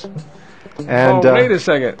space. And wait a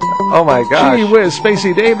second. Oh my gosh. Gee whiz,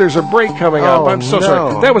 Spacey Dave, there's a break coming up. I'm so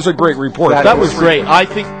sorry. That was a great report. That was great. I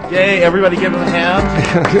think, everybody give him a hand.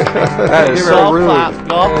 That is so rude.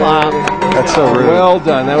 Golf clap. That's so rude. Well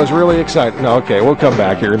done. That was really exciting. Okay, we'll come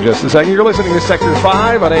back here in just a second. You're listening to Sector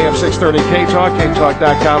 5 on AM 630 K-Talk,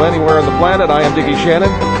 KTalk.com, anywhere on the planet. I am Dickie Shannon,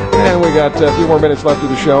 and we got a few more minutes left of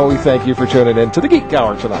the show. We thank you for tuning in to the Geek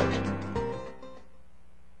Hour tonight.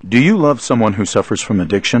 Do you love someone who suffers from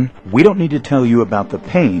addiction? We don't need to tell you about the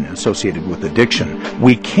pain associated with addiction.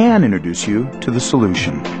 We can introduce you to the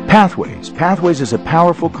solution. Pathways. Pathways is a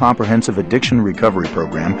powerful, comprehensive addiction recovery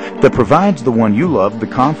program that provides the one you love the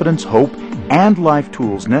confidence, hope, and life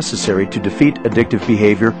tools necessary to defeat addictive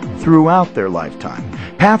behavior throughout their lifetime.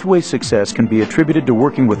 Pathways success can be attributed to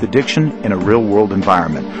working with addiction in a real-world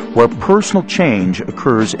environment where personal change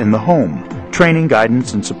occurs in the home. Training,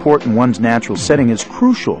 guidance, and support in one's natural setting is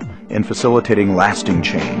crucial in facilitating lasting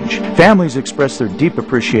change. Families express their deep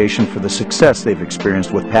appreciation for the success they've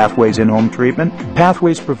experienced with Pathways in-home treatment.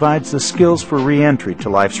 Pathways provides the skills for re-entry to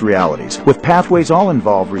life's realities. With Pathways, all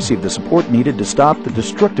involved receive the support needed to stop the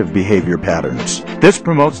destructive behavior patterns. This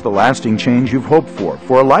promotes the lasting change you've hoped for.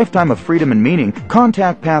 For a lifetime of freedom and meaning,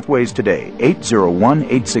 contact Pathways today,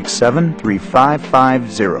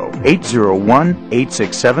 801-867-3550,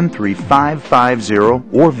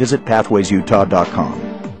 801-867-3550, or visit pathwaysutah.com.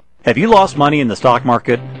 Have you lost money in the stock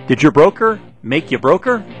market? Did your broker make you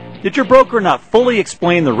broker? Did your broker not fully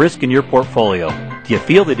explain the risk in your portfolio? Do you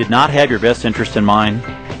feel they did not have your best interest in mind?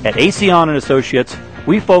 At Acion & Associates,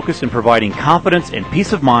 we focus in providing confidence and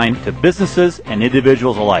peace of mind to businesses and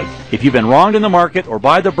individuals alike. If you've been wronged in the market or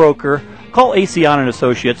by the broker, call Acion &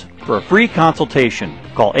 Associates for a free consultation.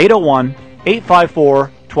 Call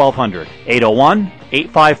 801-854-1200.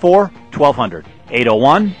 801-854-1200.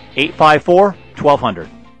 801-854-1200.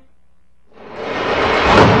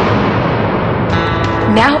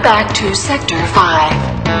 Now back to Sector 5.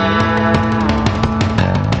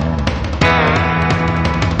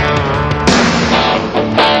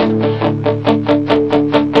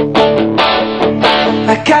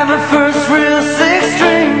 I got my first real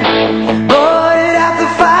six-string, bought it at the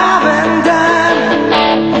 5 and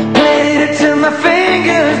dime, played it till my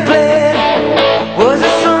fingers bled, was the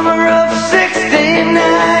summer of 69,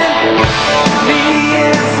 me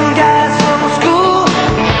and some guys from school,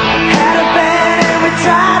 had a band and we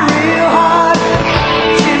tried real hard,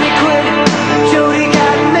 Jimmy quit, Jody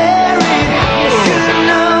got married, should've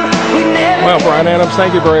known we never. Well, Brian Adams,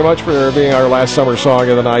 thank you very much for being our last summer song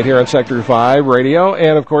of the night here on Sector 5 Radio.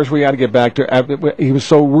 And, of course, we got to get back to... he was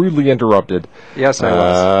so rudely interrupted. Yes, I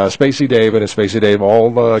was. Spacey Dave and his Spacey Dave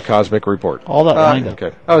All Cosmic Report. All that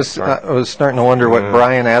okay. I was starting to wonder what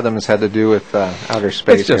Brian Adams had to do with outer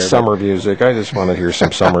space. It's just summer music. I just want to hear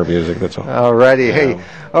some summer music, that's all. Alrighty. Yeah. Hey,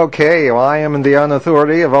 okay, well, I am the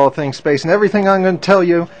unauthority of all things space, and everything I'm going to tell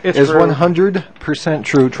you is true. 100%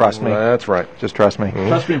 true, trust me. That's right. Just trust me. Mm-hmm.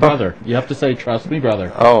 Trust me, brother. You have to say, trust me,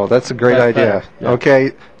 brother. Oh, that's a great idea. Yeah.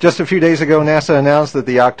 Okay, just a few days ago, NASA announced that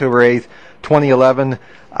the October 8th, 2011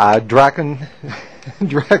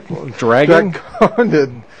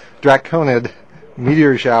 Draconid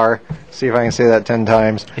meteor shower. See if I can say that 10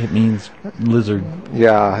 times. It means lizard.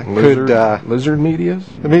 Yeah. Lizard meteors?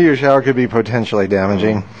 The meteor shower could be potentially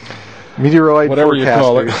damaging. Meteoroid whatever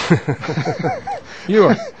forecasters. You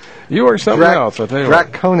call it. You are something else. I'll tell you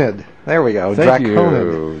Draconid. There we go. Thank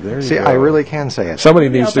Draconid. You. There you See, go. I really can say it. Somebody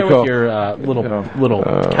needs to call. With your little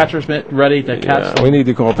catcher's mitt ready to catch. We need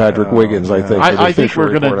to call Patrick Wiggins. I think. I think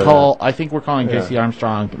we're going to call. I think we're calling Casey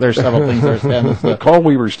Armstrong. There's several things there. Call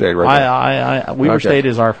Weaver State right now. Weaver State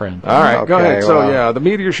is our friend. All right, go ahead. So the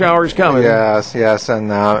meteor shower is coming. Yes, and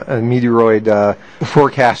meteoroid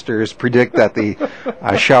forecasters predict that the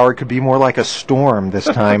shower could be more like a storm this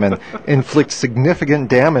time and inflict significant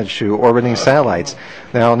damage to orbiting satellites.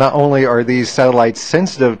 Now, not only are these satellites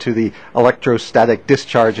sensitive to the electrostatic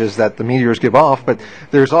discharges that the meteors give off, but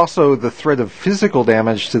there's also the threat of physical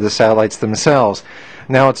damage to the satellites themselves.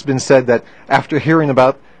 Now, it's been said that after hearing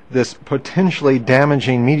about this potentially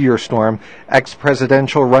damaging meteor storm,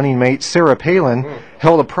 ex-presidential running mate Sarah Palin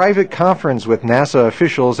held a private conference with NASA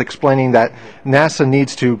officials explaining that NASA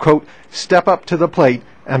needs to, quote, step up to the plate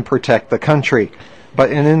and protect the country. But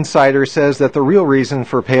an insider says that the real reason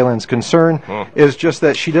for Palin's concern is just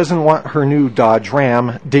that she doesn't want her new Dodge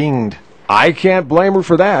Ram dinged. I can't blame her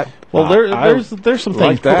for that. Well, there's some things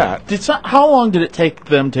like that. How long did it take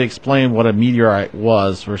them to explain what a meteorite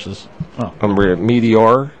was versus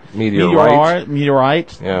meteorite?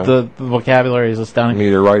 Yeah. The vocabulary is astounding.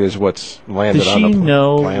 Meteorite is what's landed on the planet. Does she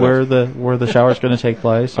know where the shower's going to take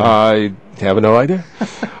place? I have no idea,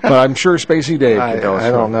 but I'm sure Spacey Dave can tell us. I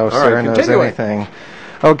don't know if Sarah knows anything.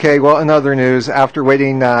 Okay, well, in other news, after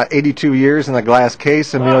waiting 82 years in a glass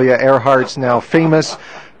case, Amelia Earhart's now famous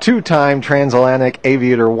two-time transatlantic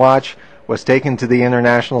aviator watch was taken to the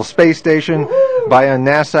International Space Station by a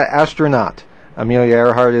NASA astronaut. Amelia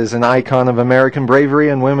Earhart is an icon of American bravery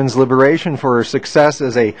and women's liberation for her success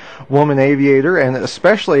as a woman aviator and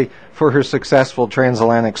especially for her successful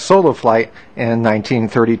transatlantic solo flight in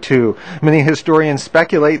 1932. Many historians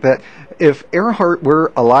speculate that if Earhart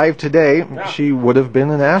were alive today, she would have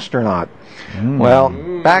been an astronaut. Well,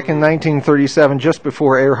 back in 1937, just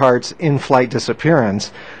before Earhart's in-flight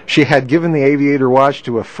disappearance, she had given the aviator watch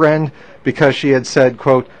to a friend because she had said,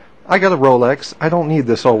 quote, I got a Rolex. I don't need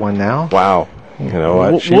this old one now. Wow. You know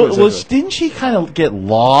what? Didn't she kind of get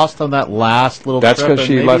lost on that last little That's trip? because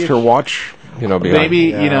she left her watch, behind.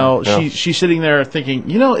 Maybe, she's sitting there thinking,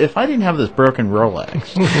 if I didn't have this broken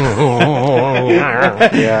Rolex. And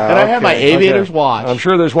I have my aviator's watch. I'm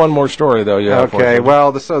sure there's one more story, though. Okay,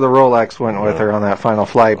 well, so the Rolex went with her on that final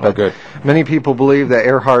flight. But good. Many people believe that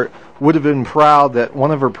Earhart would have been proud that one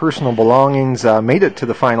of her personal belongings made it to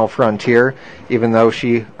the final frontier, even though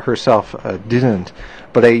she herself didn't.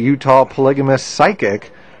 But a Utah polygamous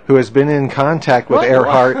psychic who has been in contact with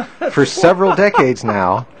Earhart for several decades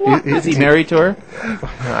now. Is he married to her?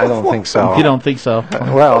 I don't think so. You don't think so?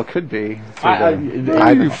 Well, it could be.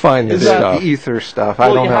 You find this stuff. Ether stuff. I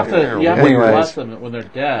don't know. You have to bless them when they're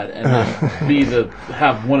dead and then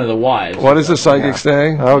have one of the wives. What is the psychic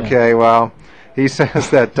saying? Okay, well, he says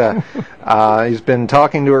that he's been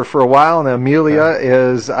talking to her for a while, and Amelia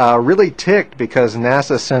is really ticked because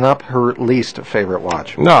NASA sent up her least favorite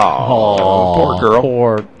watch. No, poor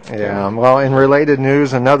girl. Yeah, well, in related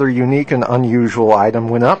news, another unique and unusual item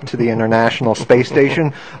went up to the International Space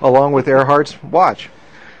Station along with Earhart's watch.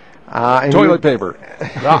 Toilet paper.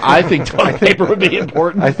 I think toilet paper would be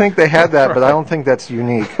important. I think they had that, but I don't think that's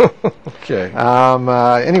unique. Okay.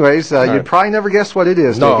 Anyways, you'd probably never guess what it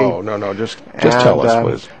is. No. Just tell us,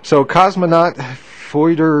 please. So, cosmonaut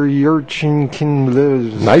Fyodor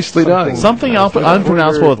Yurchenkin. Nicely done. Something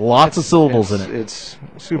unpronounceable with lots of syllables in it. It's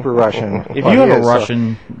super Russian. If you have a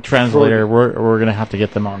Russian translator, we're going to have to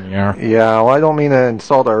get them on the air. Yeah, well, I don't mean to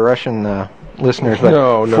insult our Russian listeners, but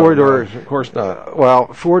Fyodor, of course not.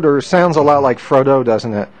 Well, Fyodor sounds a lot like Frodo,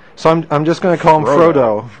 doesn't it? So I'm just going to call him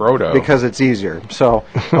Frodo because it's easier. So,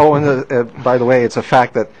 and by the way, it's a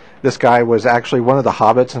fact that this guy was actually one of the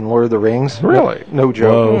hobbits in Lord of the Rings. Really? No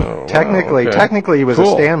joke. Whoa. Technically, he was a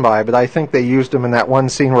standby, but I think they used him in that one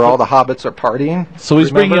scene where all the hobbits are partying. So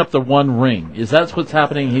he's bringing up the One Ring. Is that what's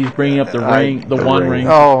happening? He's bringing up the ring, the One Ring.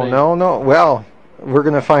 Oh, no. Well, we're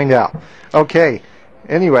going to find out. Okay.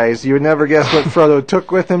 Anyways, you would never guess what Frodo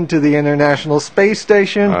took with him to the International Space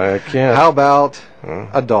Station. I can't. How about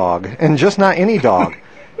a dog? And just not any dog.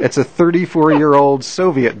 It's a 34-year-old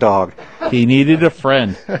Soviet dog. He needed a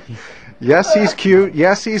friend. Yes, he's cute.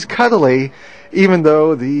 Yes, he's cuddly, even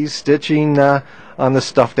though the stitching on the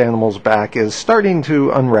stuffed animal's back is starting to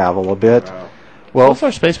unravel a bit. Well, it's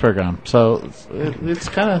our space program, so it's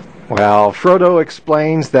kind of... Well, Frodo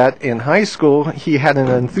explains that in high school he had an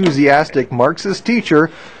enthusiastic Marxist teacher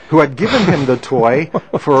who had given him the toy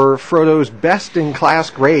for Frodo's best-in-class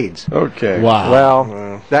grades. Okay. Wow.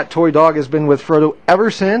 Well, that toy dog has been with Frodo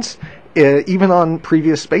ever since, even on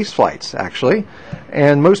previous space flights, actually.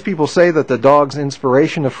 And most people say that the dog's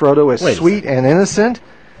inspiration of Frodo is sweet and innocent,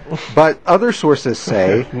 but other sources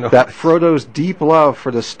say that Frodo's deep love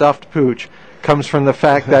for the stuffed pooch comes from the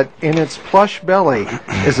fact that in its plush belly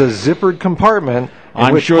is a zippered compartment.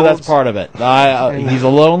 I'm sure that's part of it. He's a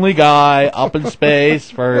lonely guy up in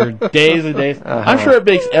space for days and days. I'm sure it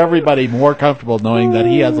makes everybody more comfortable knowing that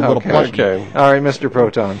he has a little plushie. Okay. All right, Mr.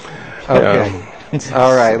 Proton. Okay.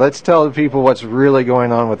 All right, let's tell the people what's really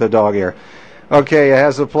going on with the dog here. Okay, it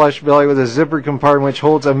has a plush belly with a zippered compartment which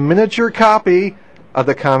holds a miniature copy of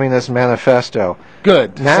the Communist Manifesto.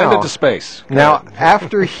 Good. Send it to space. Now,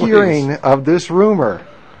 after hearing of this rumor,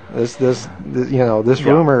 this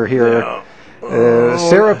rumor here,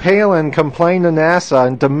 Sarah Palin complained to NASA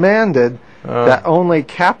and demanded that only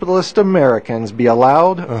capitalist Americans be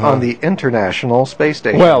allowed on the International Space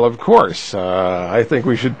Station. Well, of course. I think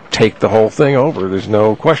we should take the whole thing over. There's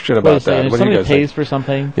no question about that. If somebody pays for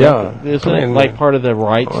something, yeah, isn't it like part of the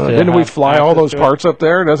rights? Didn't we fly all those parts up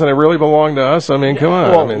there? Doesn't it really belong to us? I mean, come on.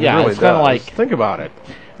 Well, I mean, yeah, it really it's kind of like think about it.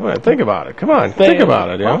 Think about it. Come on, think about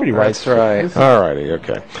it. Property rights. That's right. All righty.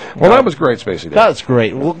 Okay. Well, that was great, Spacey Dave. That's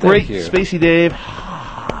great. Well, great, Spacey Dave.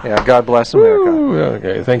 Yeah, God bless America. Ooh,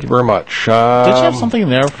 okay, thank you very much. Did you have something in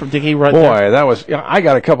there for Dickie right there? Boy, that was... Yeah, I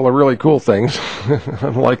got a couple of really cool things,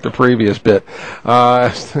 unlike the previous bit.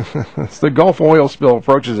 The Gulf oil spill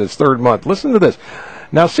approaches its third month. Listen to this.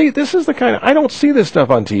 Now, see, this is the kind of... I don't see this stuff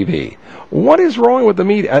on TV. What is wrong with the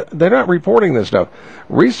media? They're not reporting this stuff.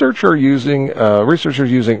 Researchers using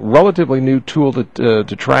relatively new tool to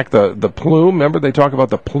track the plume. Remember, they talk about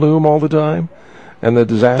the plume all the time? And the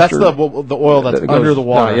disaster. That's the oil that's under the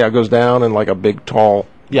water. Yeah, it goes down in like a big, tall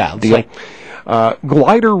deal.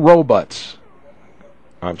 Glider robots.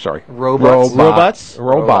 I'm sorry. Robots.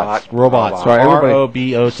 Sorry,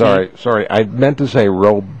 R-O-B-O-T. Sorry. I meant to say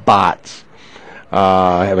robots.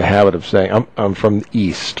 I have a habit of saying... I'm from the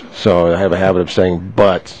East, so I have a habit of saying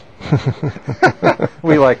butts.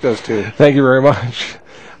 We like those too. Thank you very much.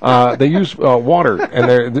 They use water,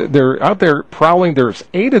 and they're out there prowling. There's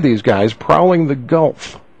 8 of these guys prowling the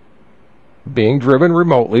Gulf, being driven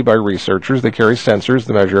remotely by researchers. They carry sensors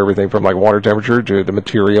to measure everything from like water temperature to the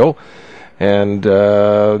material, and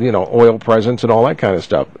oil presence and all that kind of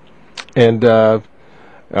stuff. And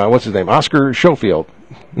what's his name? Oscar Schofield.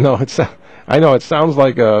 No, I know it sounds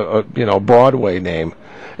like a Broadway name.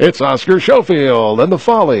 It's Oscar Schofield and the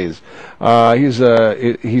Follies.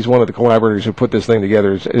 He's one of the collaborators who put this thing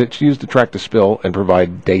together. It's used to track the spill and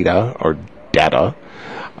provide data. I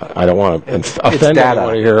don't want to offend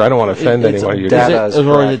anyone here. I don't want to offend anyone. Is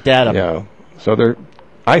it data? Yeah. So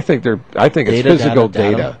I think it's physical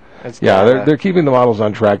data. They're keeping the models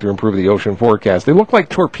on track to improve the ocean forecast. They look like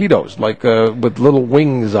torpedoes, like with little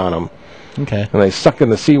wings on them. Okay. And they suck in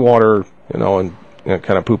the seawater, and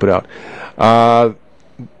kind of poop it out.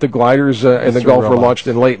 The gliders in the Gulf were launched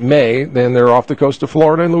in late May. Then they're off the coast of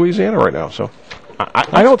Florida and Louisiana right now. So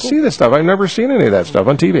I don't see this stuff. I've never seen any of that stuff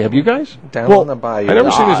on TV. Have you guys? Down on the bayou. I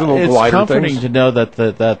never seen these little glider It's comforting things. to know that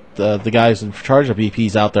the guys in charge of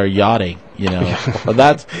BP's out there yachting.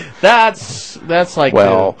 That's like.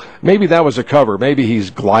 Well, maybe that was a cover. Maybe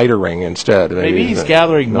he's glidering instead. Maybe he's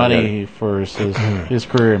gathering money for his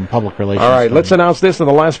career in public relations. All right, let's announce this in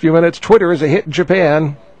the last few minutes. Twitter is a hit in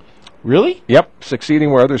Japan. Really? Yep,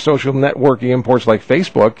 succeeding where other social networking imports like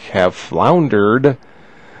Facebook have floundered.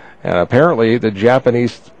 And apparently the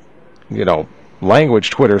Japanese, language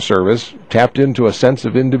Twitter service tapped into a sense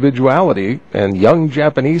of individuality, and young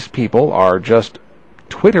Japanese people are just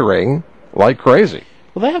Twittering like crazy.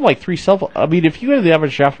 Well, they have like 3 cell phones. I mean, if you go to the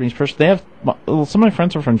average Japanese person, they have. Some of my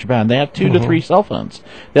friends are from Japan. They have 2 to 3 cell phones.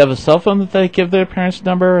 They have a cell phone that they give their parents'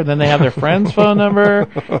 number, and then they have their friend's phone number,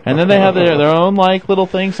 and then they have their own little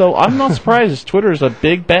thing. So I'm not surprised. Twitter is a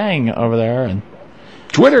big bang over there. And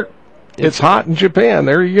Twitter, it's hot in Japan.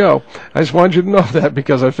 There you go. I just wanted you to know that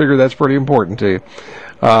because I figure that's pretty important to you.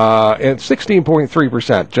 And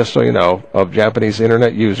 16.3%, just so you know, of Japanese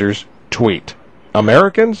internet users tweet.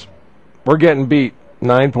 Americans, we're getting beat.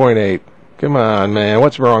 9.8. Come on, man.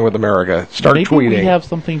 What's wrong with America? Start maybe tweeting. We have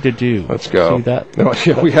something to do. Let's go. See that? No,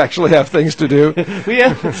 we actually have things to do. we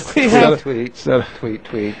have tweet.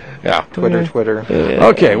 Yeah. Twitter.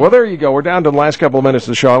 Okay, well, there you go. We're down to the last couple of minutes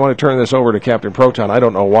of the show. I want to turn this over to Captain Proton. I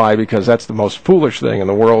don't know why, because that's the most foolish thing in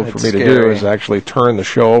the world for me to do is actually turn the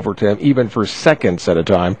show over to him, even for seconds at a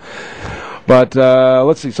time. But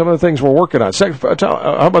let's see, some of the things we're working on. How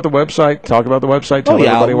about the website? Talk about the website. Tell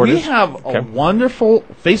everybody what it is. We have a wonderful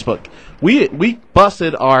Facebook. We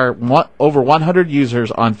busted our over 100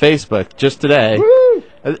 users on Facebook just today. Woo!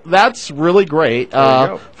 That's really great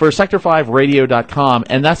for Sector5Radio.com,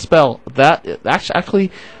 and that's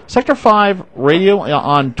actually Sector 5 Radio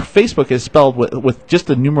on Facebook is spelled with just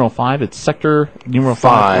the numeral 5. It's Sector numeral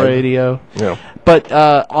 5 Radio. Yeah. But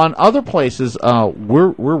on other places,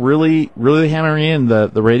 we're really hammering in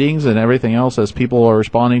the ratings and everything else as people are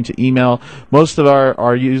responding to email. Most of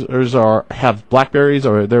our users have Blackberries,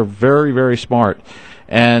 or they're very, very smart.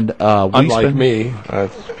 And unlike me,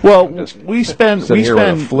 we spend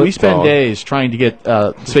days trying to get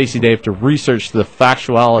Spacey Dave to research the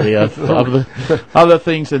factuality of the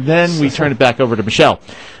things, and then we turn it back over to Michelle.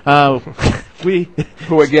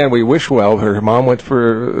 Who again we wish well. Her mom went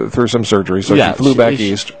through some surgery, so she flew back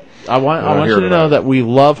east. I want you to know that we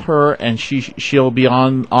love her, and she'll be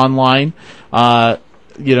online.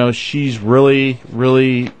 She's really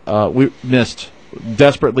we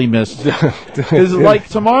desperately missed. Because like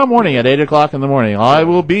tomorrow morning at 8:00 in the morning, I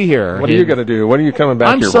will be here. What are you going to do? When are you coming back?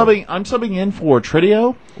 I'm subbing in for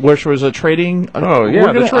Tradio, which was a trading.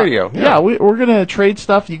 The Tradio. We're going to trade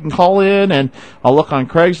stuff. You can call in, and I'll look on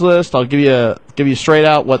Craigslist. I'll give you straight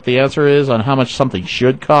out what the answer is on how much something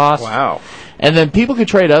should cost. Wow. And then people can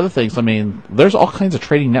trade other things. I mean, there's all kinds of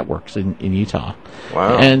trading networks in Utah.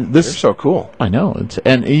 Wow. And this is so cool. I know.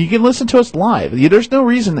 And you can listen to us live. There's no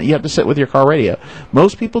reason that you have to sit with your car radio.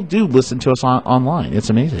 Most people do listen to us online.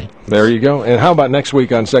 It's amazing. There you go. And how about next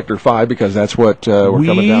week on Sector 5? Because that's what we're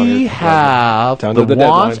coming down here. We have the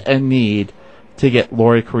want and need to get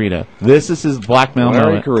Laurie Carina. This is his blackmail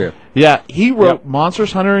moment. Correa. Yeah, he wrote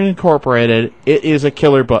Monsters Hunter Incorporated. It is a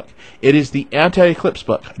killer book. It is the anti-eclipse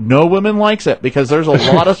book. No woman likes it because there's a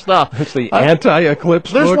lot of stuff. It's the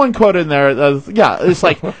anti-eclipse book? There's one quote in there. It's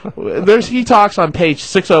like he talks on page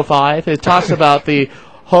 605. It talks about the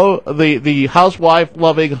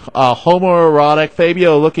housewife-loving, homoerotic,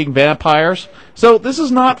 Fabio-looking vampires. So this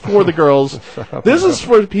is not for the girls. This is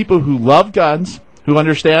for people who love guns, who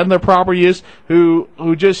understand their proper use, who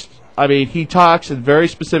just I mean, he talks in very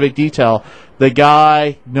specific detail. The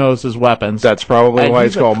guy knows his weapons. That's probably why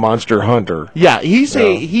it's called Monster Hunter. Yeah, he's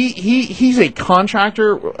a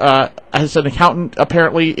contractor, as an accountant,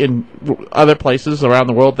 apparently in other places around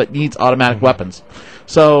the world that needs automatic weapons.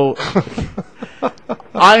 So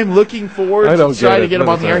I'm looking forward to trying to get him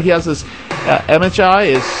on the air. He has this MHI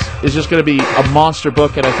is just going to be a monster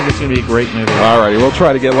book, and I think it's going to be a great movie. All righty, we'll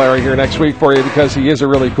try to get Larry here next week for you because he is a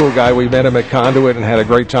really cool guy. We met him at Conduit and had a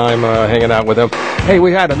great time hanging out with him. Hey,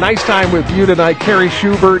 we had a nice time with you tonight, Carrie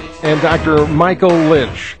Schubert and Dr. Michael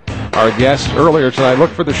Lynch. Our guests earlier tonight.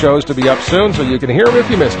 Look for the shows to be up soon so you can hear them if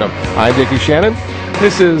you missed them. I'm Dickie Shannon.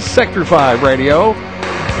 This is Sector 5 Radio.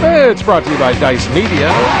 It's brought to you by Dice Media.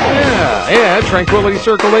 Yeah, and Tranquility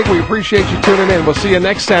Circle Link. We appreciate you tuning in. We'll see you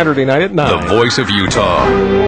next Saturday night at 9. The Voice of Utah.